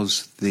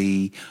was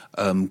the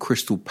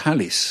Crystal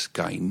Palace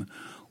game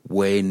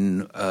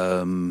when...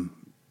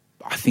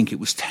 I think it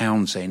was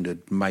Townsend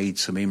had made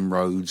some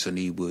inroads and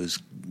he was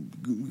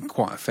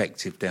quite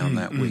effective down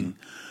that wing.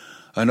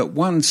 And at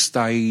one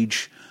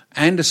stage,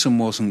 Anderson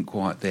wasn't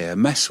quite there.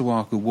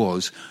 Masuaku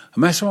was.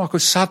 And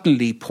Masuaku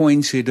suddenly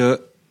pointed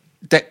at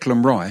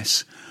Declan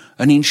Rice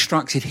and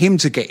instructed him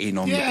to get in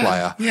on the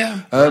player.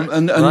 Yeah.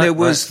 There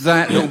was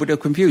that little bit of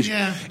confusion.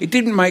 Yeah. It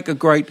didn't make a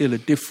great deal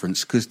of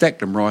difference because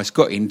Declan Rice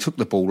got in, took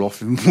the ball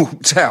off and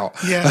walked out.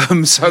 Yeah.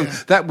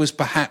 That was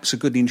perhaps a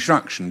good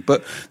instruction.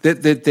 But there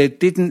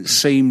didn't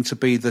seem to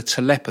be the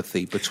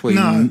telepathy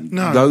between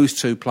those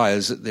two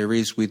players that there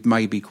is with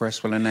maybe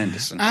Cresswell and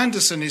Anderson.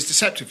 Anderson is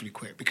deceptively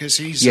quick because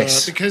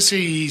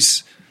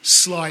he's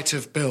slight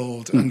of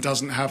build and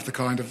doesn't have the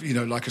kind of,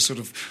 like a sort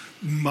of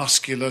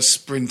muscular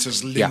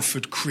sprinter's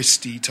Linford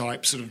Christie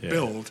type sort of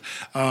build.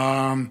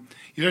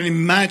 You don't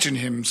imagine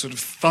him sort of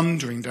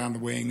thundering down the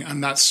wing,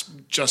 and that's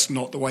just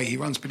not the way he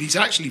runs. But he's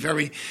actually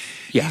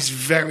he's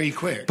very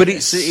quick. But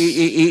it's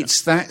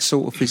that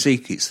sort of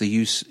physique. It's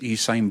the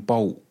Usain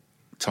Bolt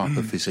type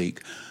of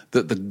physique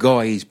that the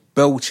guy is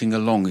belting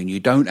along and you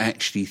don't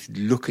actually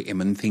look at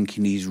him and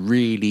thinking he's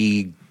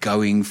really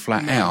going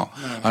flat out.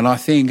 No. And I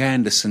think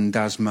Anderson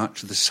does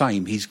much the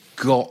same. He's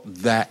got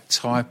that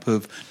type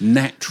of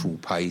natural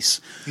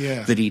pace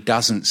that he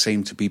doesn't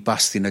seem to be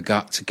busting a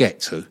gut to get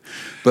to.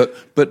 But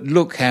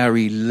look how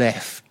he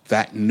left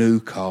that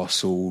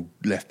Newcastle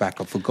left back.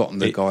 I've forgotten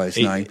the guy's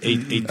name.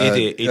 He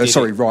did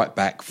it. Right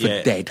back for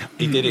dead.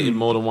 He did it in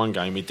more than one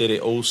game. He did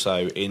it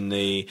also in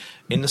the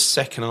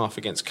second half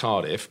against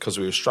Cardiff because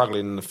we were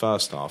struggling in the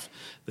first half.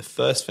 The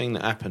first thing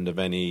that happened of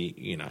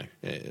any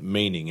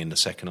meaning in the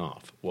second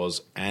half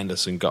was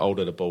Anderson got hold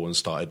of the ball and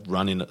started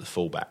running at the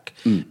fullback,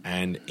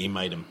 and he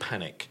made them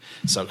panic.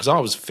 So because I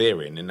was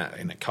fearing in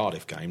that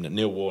Cardiff game that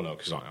Neil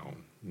Warnock is like,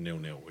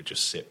 0-0, we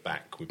just sit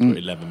back, we put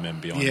 11 men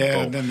behind the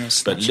ball. Then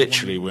but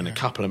literally, within a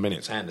couple of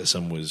minutes,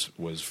 Anderson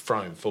was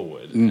thrown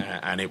forward,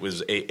 and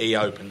he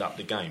opened up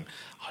the game.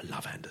 I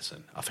love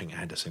Anderson. I think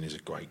Anderson is a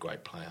great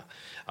player.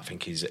 I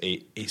think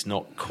he's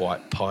not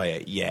quite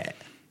Payet yet.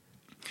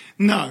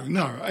 No,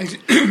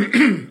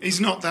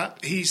 he's not that.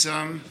 He's,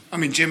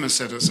 Jim has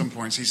said at some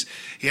points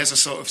he has a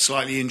sort of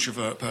slightly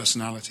introvert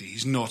personality.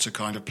 He's not a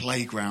kind of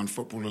playground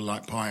footballer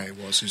like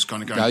Payet was, who's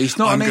kind of going. No, he's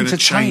not an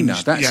entertainer.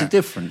 That's the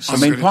difference.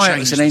 Payet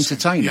was an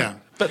entertainer. Yeah.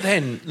 But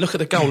then look at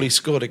the goal he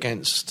scored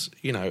against,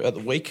 at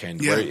the weekend,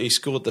 where he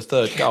scored the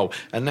third goal,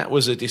 and that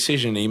was a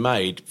decision he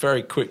made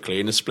very quickly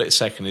in a split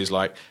second. He's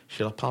like,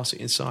 "Shall I pass it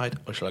inside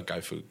or shall I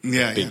go for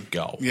the big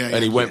goal?"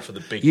 And he went for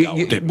the big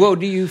goal.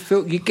 Do you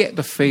feel you get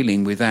the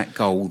feeling with that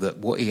goal that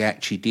what he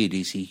actually did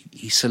is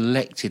he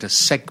selected a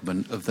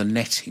segment of the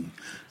netting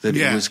that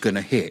he was going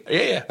to hit?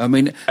 Yeah. I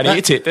mean, and he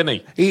hit it,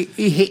 didn't he?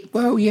 He hit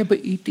but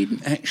he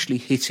didn't actually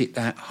hit it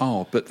that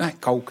hard. But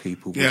that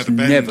goalkeeper was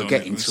never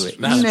getting to it.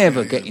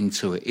 Never getting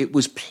to it. It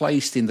was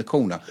placed in the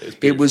corner.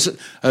 It was.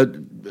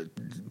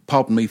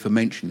 Pardon me for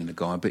mentioning the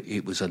guy, but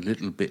it was a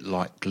little bit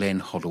like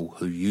Glenn Hoddle,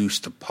 who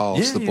used to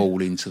pass the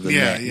ball into the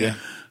net. Yeah.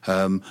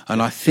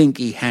 And I think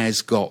he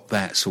has got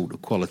that sort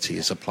of quality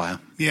as a player.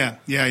 Yeah.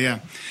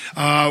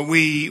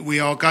 We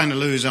are going to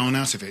lose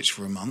Arnautovic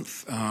for a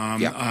month.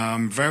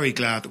 I'm very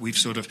glad that we've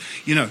sort of,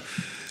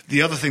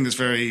 the other thing that's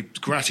very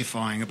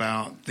gratifying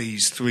about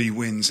these 3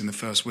 wins in the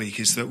first week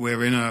is that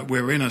we're in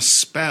a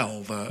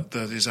spell that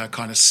is a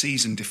kind of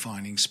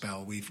season-defining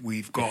spell.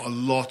 We've got a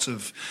lot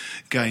of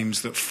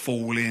games that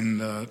fall in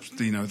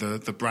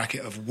the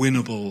bracket of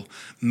winnable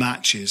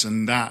matches,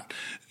 and that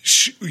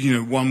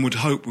one would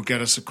hope would get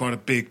us quite a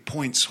big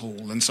points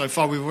haul. And so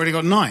far we've already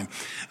got 9,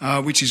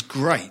 which is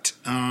great.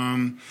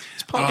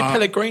 It's partly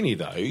Pellegrini,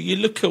 though. You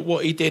look at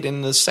what he did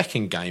in the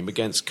second game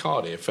against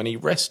Cardiff, and he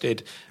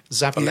rested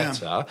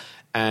Zabaleta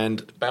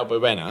and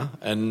Balbuena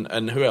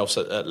and who else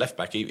at left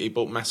back? He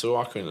brought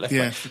Masuaku in at left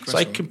back. So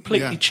he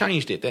completely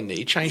changed it, didn't he?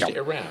 He changed it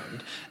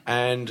around,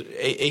 and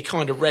he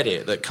kind of read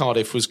it that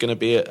Cardiff was going to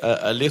be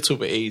a little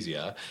bit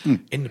easier.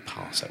 In the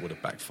past, that would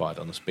have backfired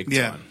on us big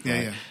time.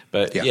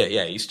 But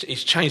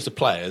he's changed the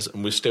players,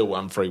 and we've still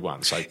won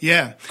 3-1. So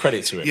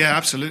credit to him. Yeah,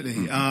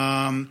 absolutely.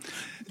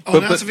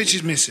 Arnautovic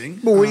is missing.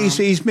 Well,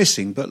 he's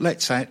missing, but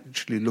let's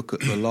actually look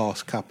at the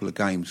last couple of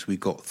games. We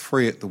got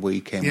 3 at the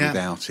weekend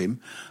without him,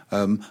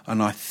 and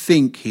I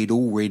think he'd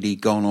already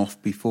gone off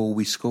before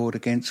we scored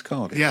against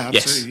Cardiff. Yeah,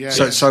 absolutely.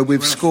 Yes. So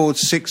we've scored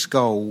 6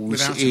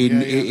 goals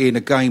in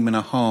a game and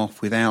a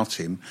half without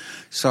him.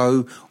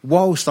 So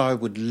whilst I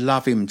would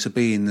love him to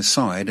be in the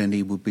side and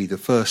he would be the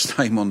first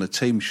name on the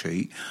team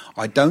sheet,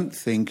 I don't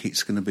think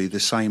it's going to be the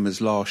same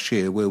as last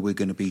year where we're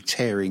going to be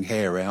tearing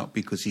hair out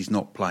because he's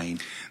not playing.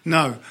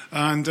 No,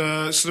 and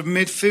sort of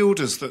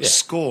midfielders that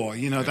score,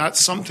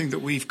 that's something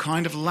that we've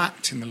kind of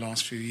lacked in the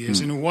last few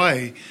years. In a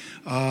way,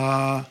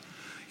 Mark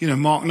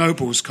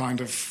Noble's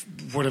kind of,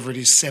 whatever it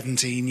is,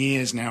 17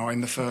 years now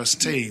in the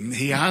first team.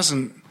 He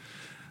hasn't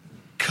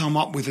come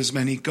up with as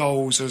many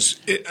goals as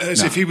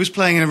if he was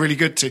playing in a really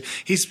good team.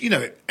 He's,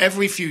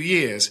 every few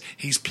years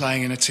he's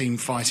playing in a team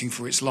fighting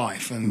for its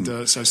life, and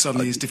so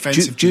suddenly his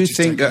defensive. Do you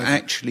think that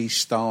actually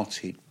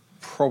started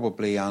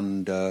probably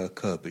under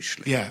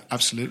Kerbishley? Yeah,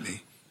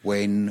 absolutely.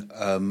 When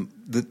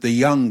the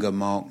younger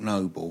Mark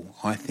Noble,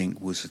 I think,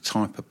 was the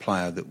type of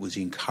player that was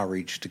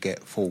encouraged to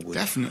get forward.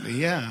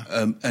 Definitely, yeah.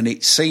 And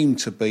it seemed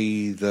to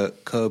be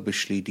that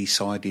Kerbishley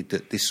decided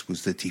that this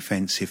was the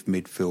defensive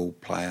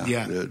midfield player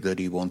that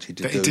he wanted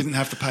to do. That he didn't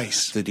have the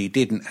pace. That he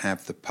didn't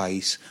have the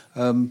pace.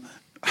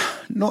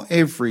 Not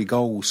every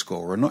goal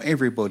scorer, not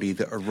everybody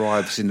that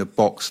arrives in the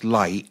box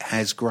late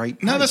has great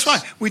pace. No, that's right.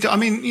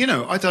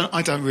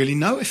 I don't really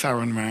know if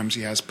Aaron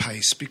Ramsey has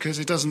pace because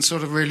it doesn't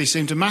sort of really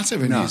seem to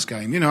matter in his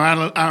game.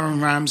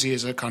 Aaron Ramsey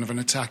is a kind of an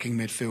attacking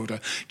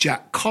midfielder.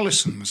 Jack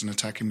Collison was an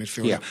attacking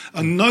midfielder. Yeah.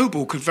 And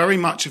Noble could very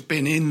much have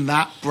been in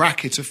that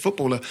bracket of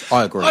footballer.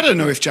 I agree. I don't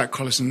know if Jack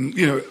Collison,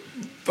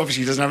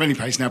 obviously he doesn't have any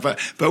pace now, but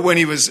when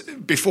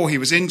before he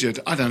was injured,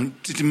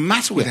 it didn't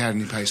matter whether he had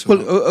any pace or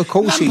not. Of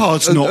course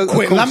Lampard's not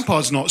quick.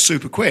 Lampard's not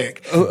super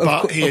quick,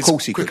 but he is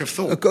quick of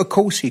thought. Of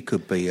course he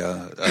could be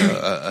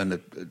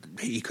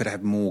he could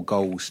have more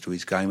goals to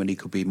his game and he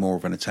could be more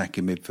of an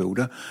attacking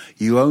midfielder.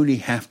 You only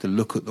have to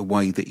look at the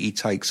way that he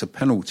takes a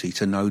penalty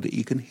to know that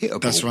he can hit a ball.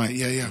 That's right,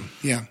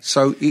 yeah.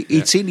 So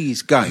it's in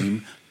his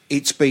game.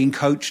 It's been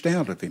coached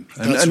out of him.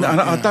 And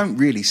I don't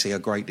really see a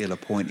great deal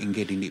of point in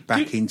getting it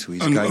back into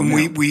his game.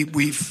 And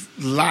we've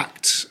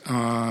lacked,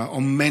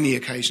 on many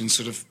occasions,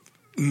 sort of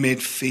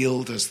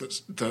midfielders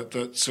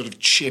that sort of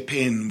chip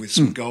in with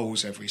some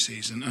goals every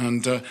season.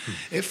 And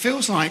it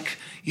feels like,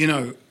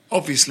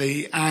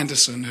 obviously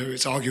Anderson, who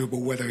it's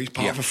arguable whether he's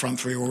part of a front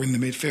three or in the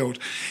midfield,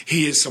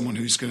 he is someone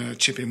who's going to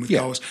chip in with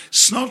goals.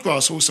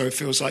 Snodgrass also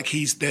feels like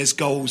there's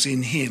goals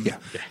in him.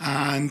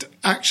 And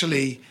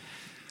actually,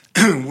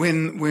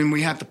 when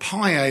we had the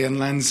Payet and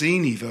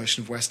Lanzini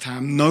version of West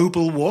Ham,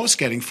 Noble was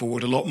getting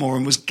forward a lot more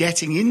and was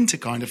getting into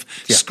kind of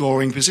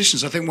scoring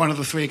positions. I think one of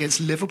the 3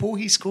 against Liverpool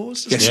he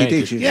scores. Yes, he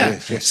did.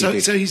 Yes, so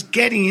he's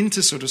getting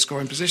into sort of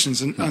scoring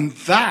positions, and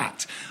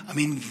that, I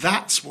mean,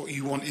 that's what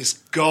you want, is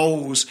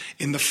goals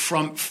in the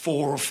front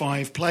 4 or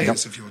 5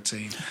 players of your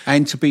team.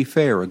 And to be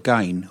fair,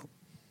 again,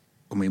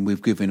 I mean,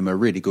 we've given him a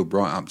really good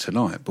write-up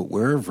tonight, but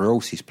wherever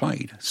else he's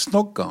played,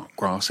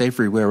 Snodgrass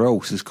everywhere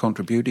else has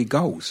contributed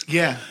goals.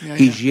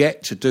 He's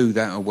yet to do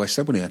that at West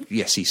Ham.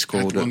 Yes, he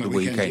scored at the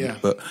weekend,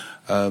 but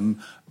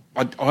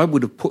I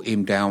would have put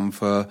him down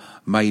for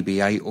maybe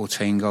 8 or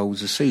 10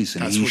 goals a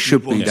season. He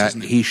should be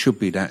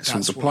that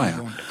sort of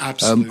player.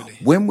 Absolutely.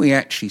 When we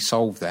actually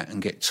solve that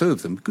and get 2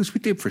 of them, because we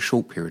did for a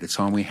short period of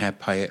time, we had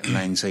Payet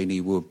and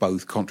Lanzini were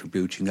both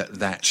contributing at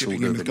that chipping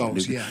sort of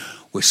goals.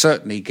 We're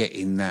certainly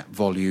getting that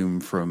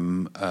volume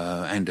from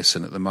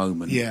Anderson at the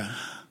moment.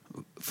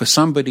 For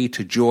somebody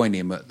to join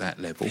him at that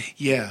level,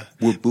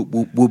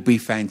 would be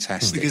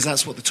fantastic. Because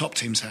that's what the top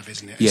teams have,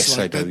 isn't it? Yes,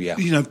 they do. Yeah,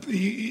 you know,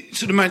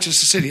 sort of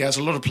Manchester City has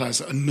a lot of players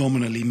that are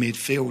nominally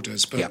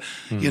midfielders, but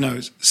you know,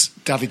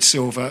 David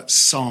Silva,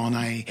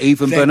 Sane,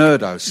 even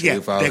Bernardo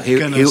Silva,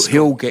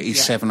 he'll get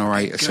his 7 or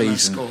 8 a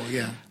season. Score,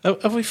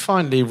 Have we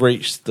finally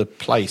reached the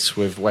place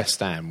with West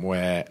Ham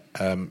where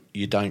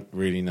you don't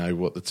really know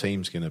what the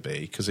team's going to be?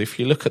 Because if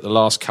you look at the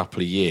last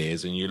couple of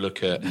years and you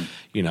look at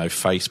you know,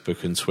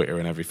 Facebook and Twitter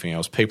and everything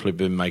else, people have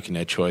been making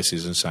their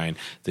choices and saying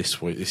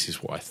this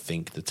is what I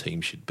think the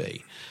team should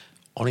be.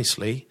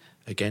 Honestly,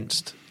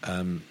 against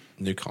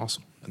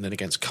Newcastle and then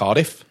against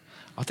Cardiff,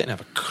 I didn't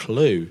have a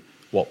clue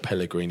what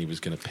Pellegrini was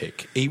going to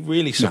pick. He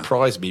really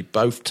surprised me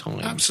both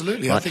times.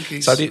 Absolutely, right? I think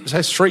he's... So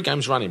there's 3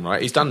 games running,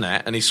 right? He's done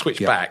that, and he's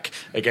switched back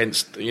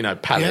against, you know,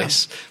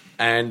 Palace.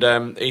 And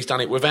he's done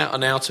it without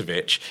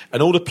Arnautovic.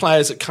 And all the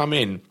players that come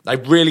in, they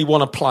really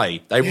want to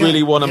play. They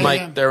really want to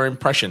make their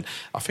impression.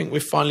 I think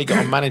we've finally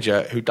got a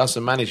manager who does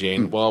the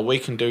managing while we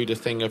can do the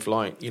thing of,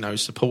 like, you know,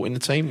 supporting the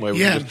team where we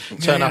can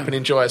just turn up and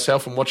enjoy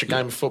ourselves and watch a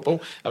game of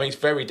football. I mean, it's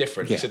very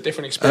different. It's a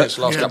different experience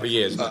the last couple of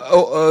years.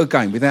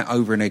 Again, without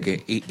over and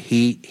again,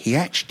 he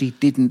actually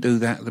didn't do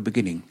that at the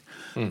beginning.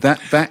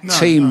 That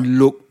team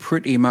looked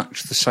pretty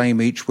much the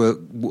same each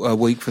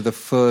week for the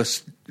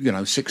first,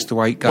 6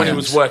 to 8 games. When he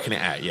was working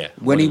it out,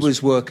 When he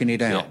was working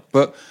it out. Yeah.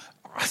 But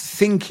I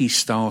think he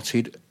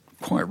started,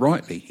 quite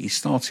rightly, he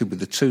started with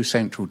the 2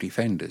 central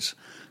defenders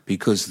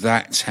because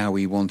that's how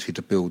he wanted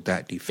to build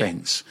that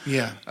defence.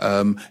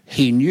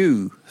 He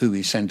knew who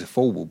his centre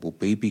forward would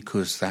be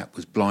because that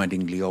was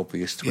blindingly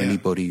obvious to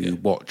anybody who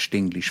watched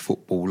English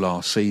football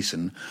last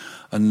season.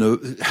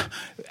 And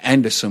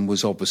Anderson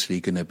was obviously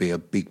going to be a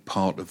big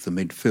part of the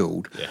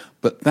midfield,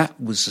 but that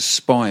was the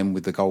spine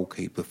with the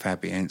goalkeeper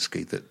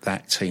Fabianski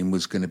that team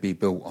was going to be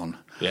built on.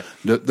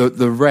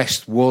 The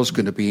rest was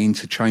going to be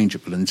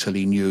interchangeable until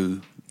he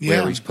knew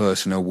where his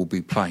personnel will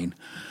be playing.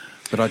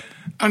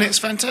 And it's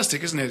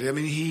fantastic, isn't it? I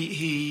mean,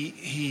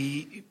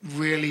 he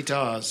really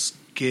does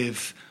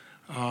give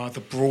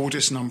the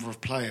broadest number of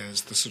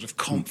players the sort of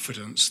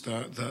confidence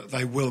that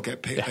they will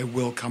get picked, they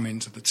will come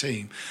into the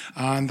team,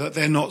 and that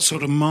they're not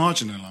sort of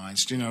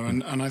marginalised,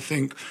 And I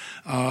think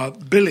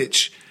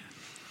Bilic,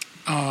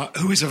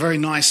 who is a very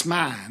nice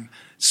man,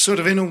 sort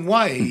of in a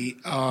way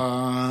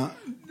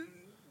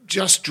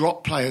just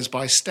dropped players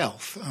by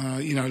stealth,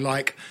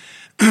 like...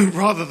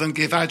 Rather than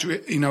give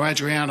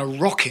Adrian a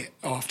rocket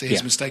after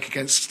his mistake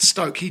against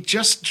Stoke, he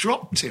just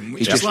dropped him,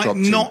 which is like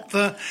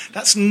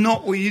that's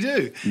not what you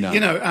do. No.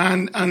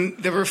 And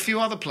there were a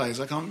few other players,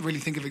 I can't really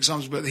think of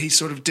examples, but he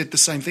sort of did the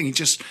same thing. He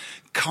just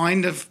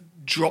kind of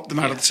dropped them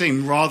out of the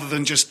team rather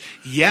than just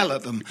yell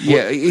at them.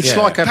 It's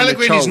like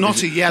Pellegrini's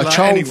not a yeller. A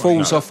child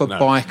falls off a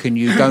bike and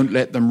you don't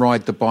let them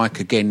ride the bike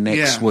again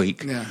next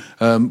week.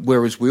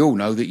 Whereas we all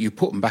know that you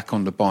put them back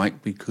on the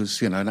bike because,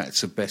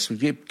 that's the best.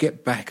 You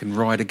get back and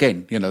ride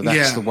again.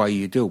 That's the way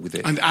you deal with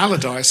it. And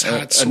Allardyce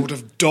had sort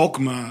of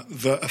dogma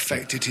that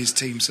affected his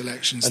team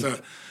selections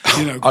that,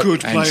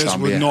 good players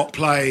would not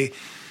play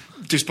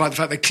despite the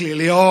fact they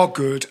clearly are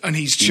good, and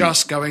he's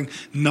just going,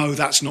 no,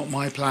 that's not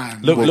my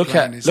plan. Look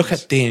at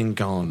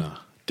Diangana.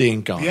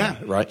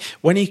 Right?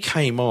 When he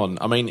came on,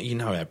 I mean, you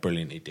know how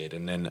brilliant he did,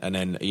 and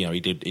then he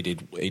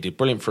did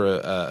brilliant for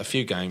a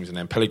few games, and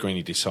then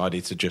Pellegrini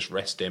decided to just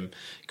rest him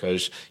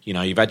because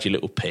you've had your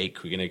little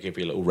peak, we're going to give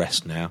you a little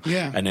rest now,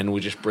 and then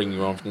we'll just bring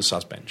you on from the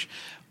sus bench.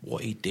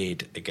 What he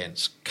did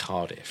against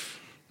Cardiff.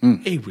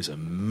 He was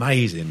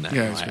amazing that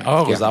night.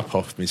 I was up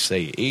off my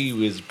seat. He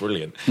was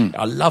brilliant.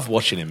 I love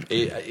watching him.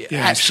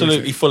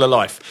 Absolutely full of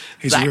life.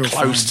 He's that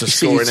close to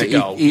scoring a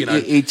goal.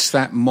 It's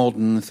that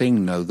modern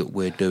thing, though, that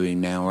we're doing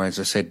now. As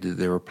I said,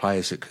 there are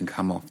players that can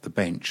come off the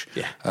bench.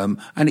 And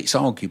it's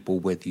arguable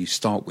whether you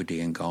start with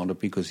Diangana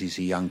because he's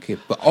a young kid.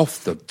 But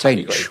off the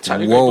bench,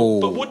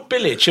 whoa. But would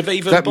Bilic have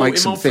even brought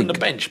him on from the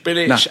bench?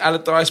 Bilic,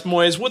 Allardyce,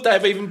 Moyes, would they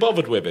have even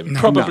bothered with him?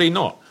 Probably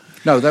not.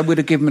 No, they would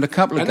have given him a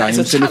couple of games.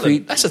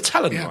 That's a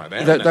talent right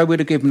there. They would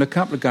have given him a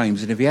couple of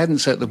games, and if he hadn't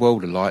set the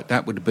world alight,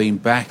 that would have been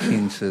back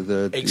into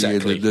the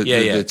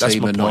the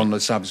team and on the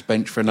subs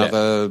bench for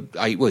another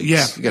 8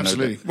 weeks. Yeah,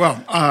 absolutely.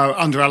 Well,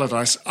 under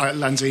Allardyce,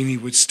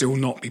 Lanzini would still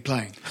not be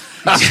playing.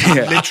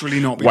 Literally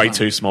not be playing.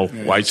 Too small.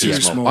 Yeah, way too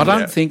small. I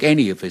don't think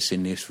any of us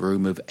in this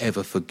room have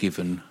ever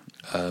forgiven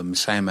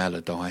Sam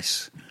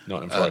Allardyce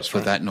for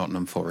that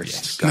Nottingham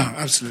Forest game. No,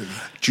 absolutely.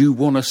 Do you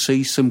want to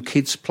see some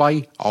kids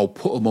play? I'll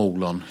put them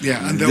all on.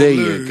 Yeah, and they'll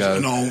lose,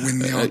 and I'll win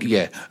the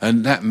argument.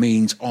 And that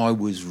means I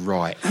was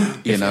right.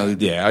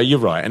 Yeah, you're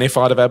right. And if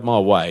I'd have had my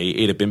way,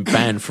 he'd have been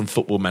banned from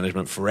Football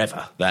Management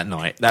forever that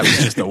night. That was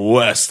just the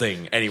worst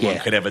thing anyone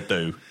could ever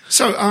do.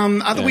 So,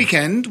 at the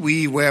weekend,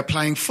 we were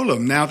playing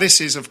Fulham. Now,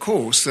 this is, of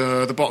course,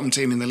 the bottom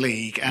team in the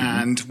league,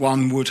 and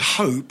one would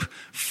hope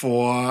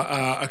for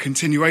a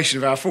continuation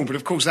of our form. But,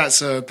 of course, that's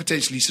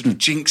potentially sort of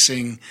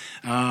jinxing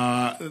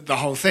the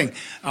whole thing.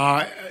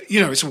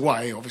 It's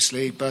away,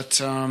 obviously, but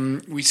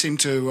we seem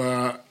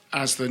to...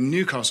 as the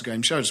Newcastle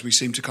game showed us, we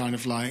seem to kind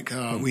of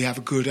we have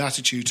a good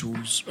attitude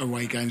towards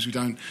away games. We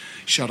don't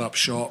shut up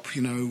shop.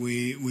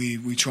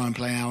 We try and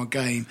play our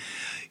game.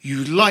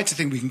 You'd like to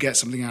think we can get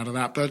something out of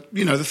that, but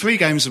the 3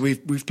 games that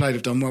we've played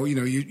have done well.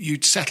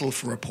 You'd settle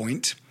for a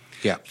point.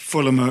 Yeah,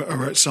 Fulham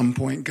are at some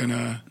point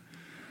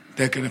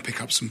they're going to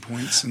pick up some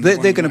points. They're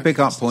going to pick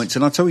up points,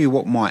 and I'll tell you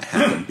what might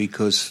happen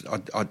because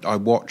I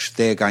watched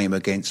their game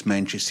against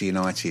Manchester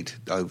United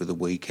over the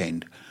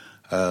weekend,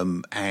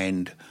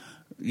 and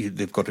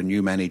they've got a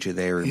new manager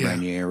there in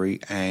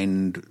Ranieri,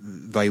 and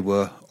they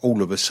were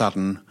all of a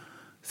sudden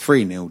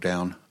 3-0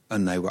 down,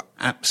 and they were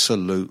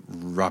absolute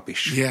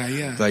rubbish.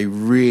 Yeah. They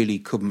really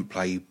couldn't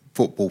play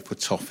football for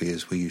toffee,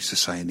 as we used to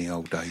say in the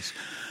old days.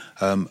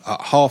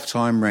 At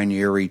half-time,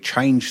 Ranieri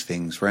changed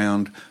things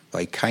round.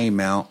 They came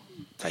out,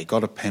 they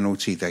got a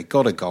penalty, they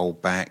got a goal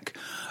back,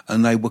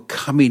 and they were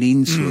coming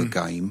into a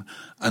game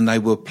and they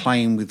were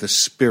playing with the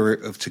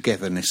spirit of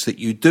togetherness that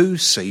you do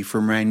see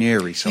from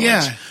Ranieri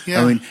sides.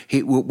 Yeah. I mean,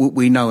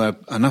 we know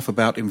enough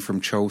about him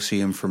from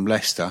Chelsea and from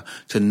Leicester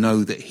to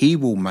know that he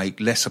will make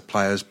lesser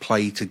players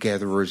play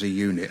together as a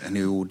unit, and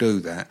he will do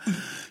that.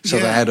 So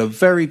they had a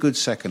very good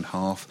second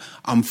half.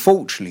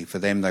 Unfortunately for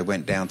them, they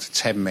went down to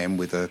 10 men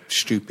with a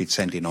stupid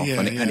sending off,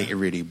 and it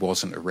really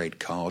wasn't a red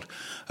card.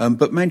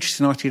 But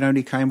Manchester United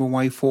only came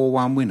away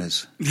 4-1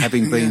 winners,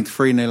 having been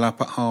 3-0 up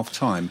at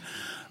half-time.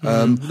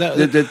 There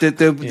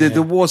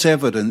was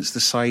evidence to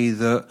say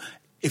that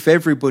if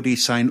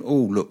everybody's saying, "Oh,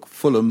 look,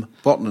 Fulham,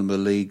 bottom of the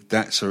league,"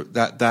 that's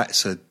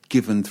a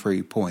given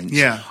 3 points.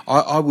 Yeah,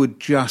 I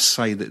would just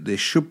say that there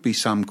should be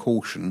some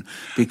caution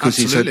because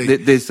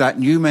there's that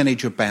new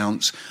manager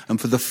bounce, and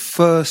for the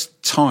first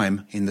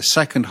time in the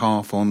second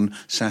half on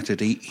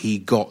Saturday, he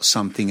got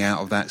something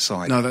out of that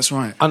side. No, that's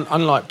right.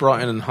 Unlike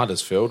Brighton and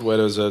Huddersfield, where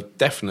there's a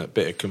definite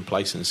bit of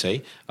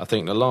complacency, I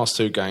think the last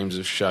 2 games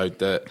have showed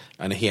that,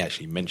 and he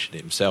actually mentioned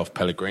it himself,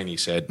 Pellegrini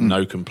said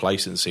no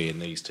complacency in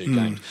these 2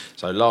 games.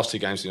 So last 2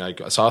 games,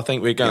 so I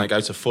think we're going to go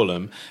to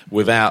Fulham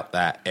without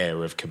that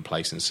air of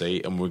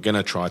complacency, and we're going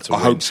to try to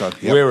win. I hope so.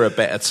 Yep. We're a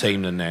better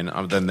team than them,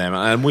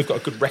 and we've got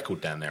a good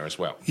record down there as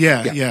well.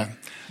 Yeah.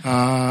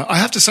 I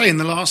have to say, in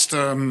the last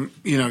 10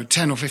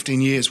 or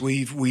 15 years,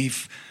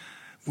 we've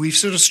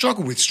sort of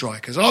struggled with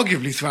strikers.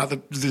 Arguably, throughout the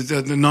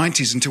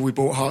 90s, until we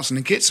bought Hartson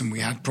and Kitson, we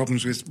had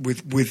problems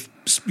with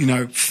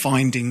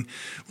finding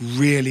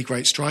really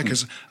great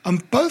strikers.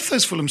 And both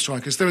those Fulham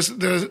strikers, there was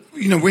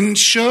when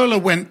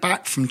Schürrle went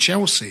back from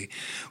Chelsea,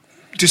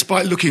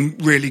 despite looking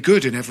really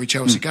good in every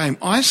Chelsea game,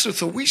 I sort of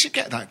thought we should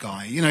get that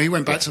guy. He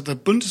went back to the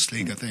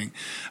Bundesliga, I think,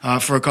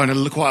 for a kind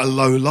of quite a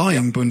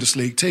low-lying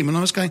Bundesliga team. And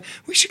I was going,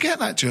 we should get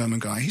that German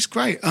guy. He's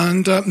great.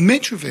 And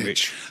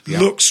Mitrovic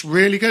looks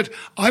really good.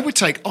 I would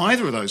take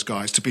either of those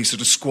guys to be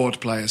sort of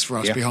squad players for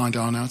us behind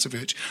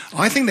Arnautovic.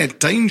 I think they're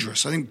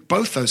dangerous. I think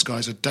both those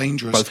guys are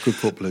dangerous. Both good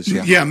footballers,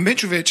 yeah. Yeah,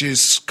 Mitrovic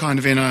is kind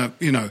of in a,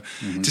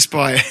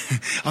 despite,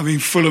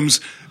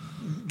 Fulham's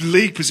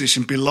league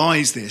position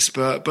belies this,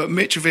 but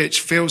Mitrovic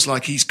feels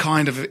like he's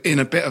kind of in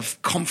a bit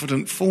of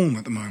confident form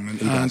at the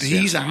moment,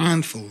 he's a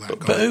handful.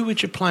 But who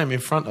would you play him in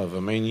front of? I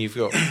mean, you've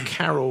got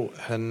Carroll,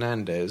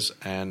 Hernandez,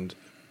 and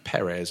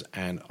Perez,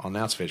 and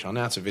Arnautovic.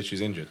 Arnautovic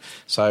is injured,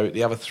 so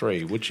the other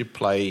 3. Would you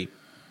play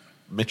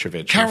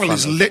Mitrovic? Carroll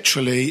is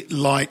literally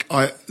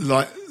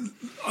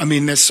I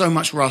mean, there's so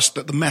much rust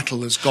that the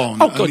metal has gone.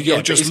 Oh, God,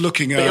 you're just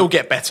looking at... But it'll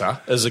get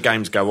better as the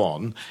games go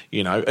on,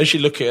 as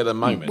you look at it at the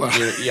moment. Well,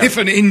 if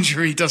an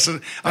injury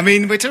doesn't... I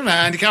mean, we're talking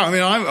about Andy Carroll. I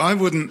mean, I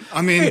wouldn't...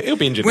 I mean, he'll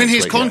be injured when next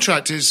his week,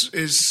 contract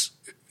is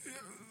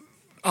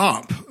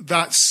up,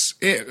 that's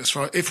it. As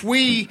far if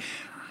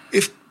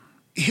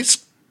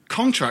his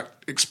contract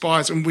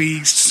expires and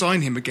we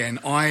sign him again,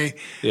 I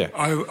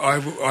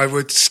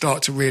would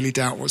start to really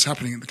doubt what's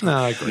happening at the club. No,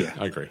 I agree.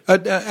 I agree. I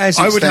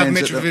would have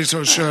Mitrovic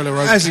or Schürrle over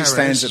As Perez it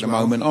stands at the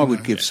moment, I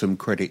would give some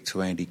credit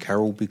to Andy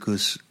Carroll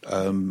because,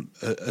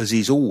 as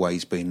he's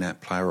always been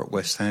that player at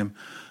West Ham,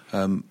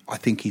 I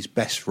think his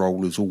best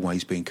role has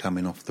always been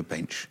coming off the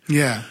bench.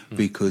 Yeah.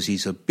 Because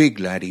he's a big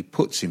lad, he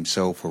puts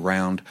himself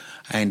around,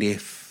 and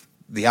if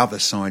the other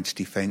side's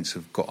defence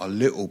have got a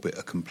little bit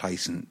of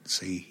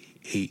complacency,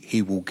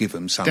 he will give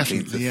them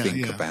something to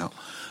think about.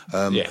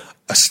 A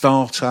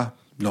starter,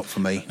 not for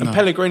me. And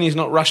Pellegrini's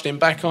not rushed him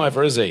back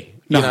either, is he?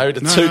 No, you know,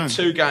 the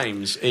two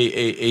games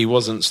he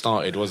wasn't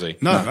started, was he?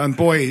 No, and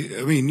boy,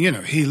 I mean, you know,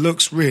 he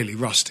looks really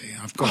rusty.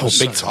 I've got to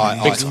say. Big time.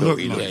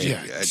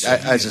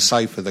 As I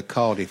say, for the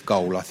Cardiff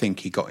goal, I think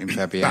he got him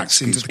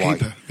Fabianski's way.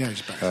 Keeper. Yeah,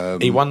 he's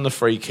back. He won the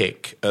free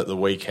kick at the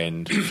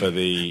weekend for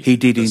the He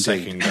did the indeed.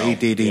 second goal. He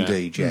did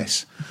indeed,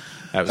 yes.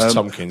 That was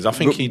Tompkins. I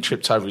think he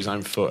tripped over his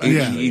own foot.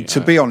 To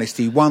be honest,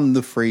 he won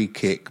the free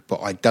kick, but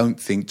I don't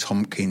think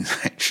Tompkins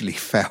actually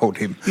fouled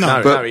him.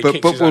 No, he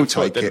kicked his we'll own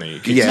take foot, it.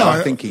 didn't he? Yeah,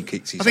 I think he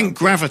kicked his own. I think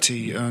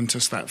gravity earned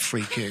us that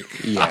free kick.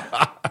 Yeah.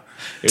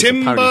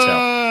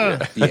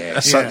 Timber!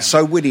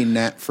 So winning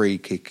that free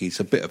kick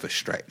is a bit of a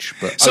stretch.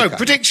 But so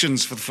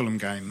predictions for the Fulham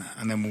game,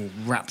 and then we'll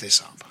wrap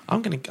this up.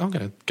 I'm gonna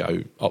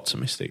go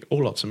optimistic,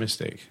 all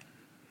optimistic.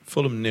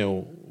 Fulham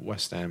 0,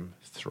 West Ham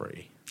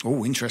 3.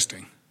 Oh,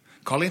 interesting.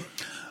 Colin?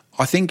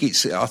 I think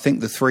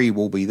the 3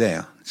 will be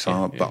there. So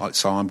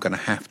I'm going to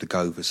have to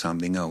go for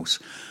something else.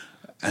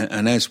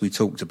 And as we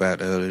talked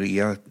about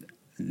earlier,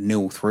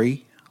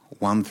 0-3,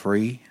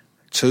 1-3,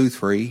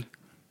 2-3.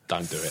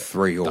 Don't do it.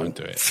 3-all. Don't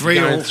do it.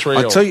 3-all.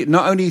 I tell you,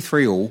 not only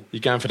 3-all. You're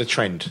going for the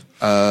trend.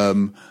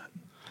 Don't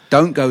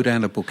go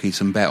down to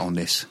bookies and bet on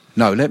this.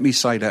 No, let me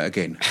say that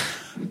again.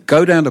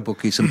 Go down to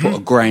bookies and put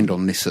 £1,000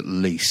 on this at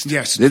least.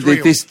 Yes,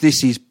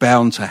 this is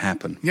bound to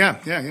happen. Yeah.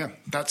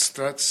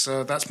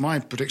 That's my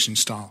prediction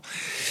style.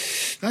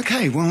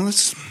 Okay, well,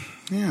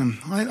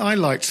 I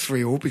liked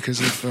 3-all because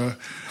of our,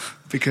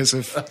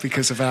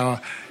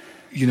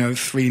 3-0,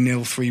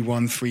 3-1,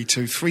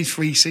 3-2,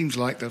 3-3 seems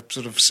like the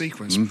sort of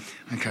sequence.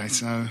 Okay,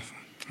 so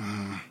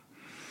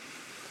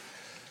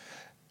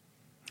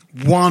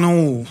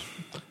 1-all.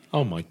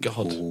 Oh my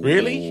God!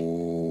 Really?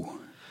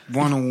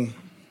 1-all.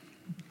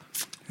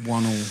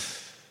 1-all.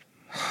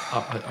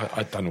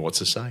 I don't know what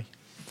to say.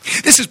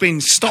 This has been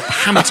Stop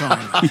Hammer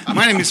Time.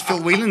 My name is Phil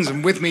Whelans,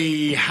 and with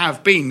me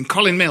have been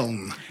Colin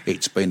Milne.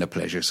 It's been a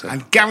pleasure, sir.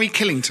 And Gary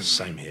Killington.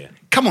 Same here.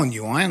 Come on,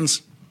 you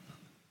Irons.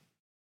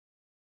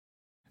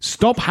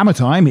 Stop Hammer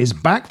Time is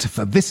backed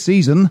for this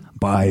season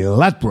by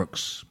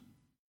Ladbrokes.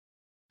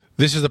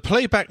 This is a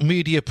Playback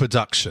Media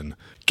production.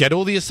 Get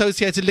all the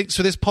associated links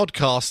for this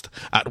podcast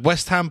at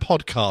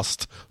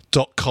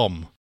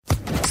westhampodcast.com.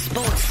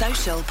 Sports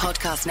Social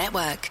Podcast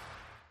Network.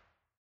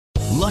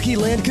 Lucky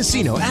Land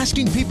Casino,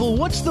 asking people,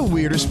 what's the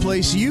weirdest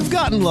place you've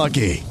gotten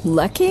lucky?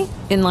 Lucky?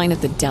 In line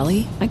at the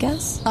deli, I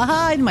guess?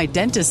 Aha, in my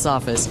dentist's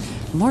office.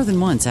 More than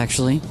once,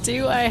 actually.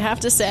 Do I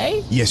have to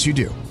say? Yes, you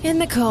do. In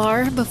the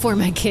car before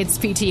my kids'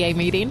 PTA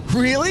meeting.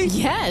 Really?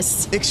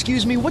 Yes.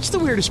 Excuse me, what's the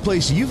weirdest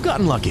place you've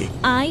gotten lucky?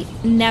 I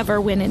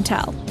never win and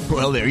tell.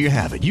 Well, there you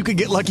have it. You can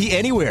get lucky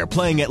anywhere,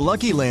 playing at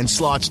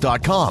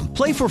LuckyLandSlots.com.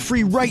 Play for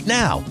free right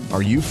now.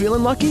 Are you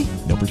feeling lucky?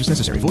 No purchase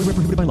necessary. Void where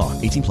prohibited by law.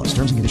 18+.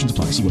 Terms and conditions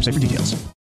apply. See website for details.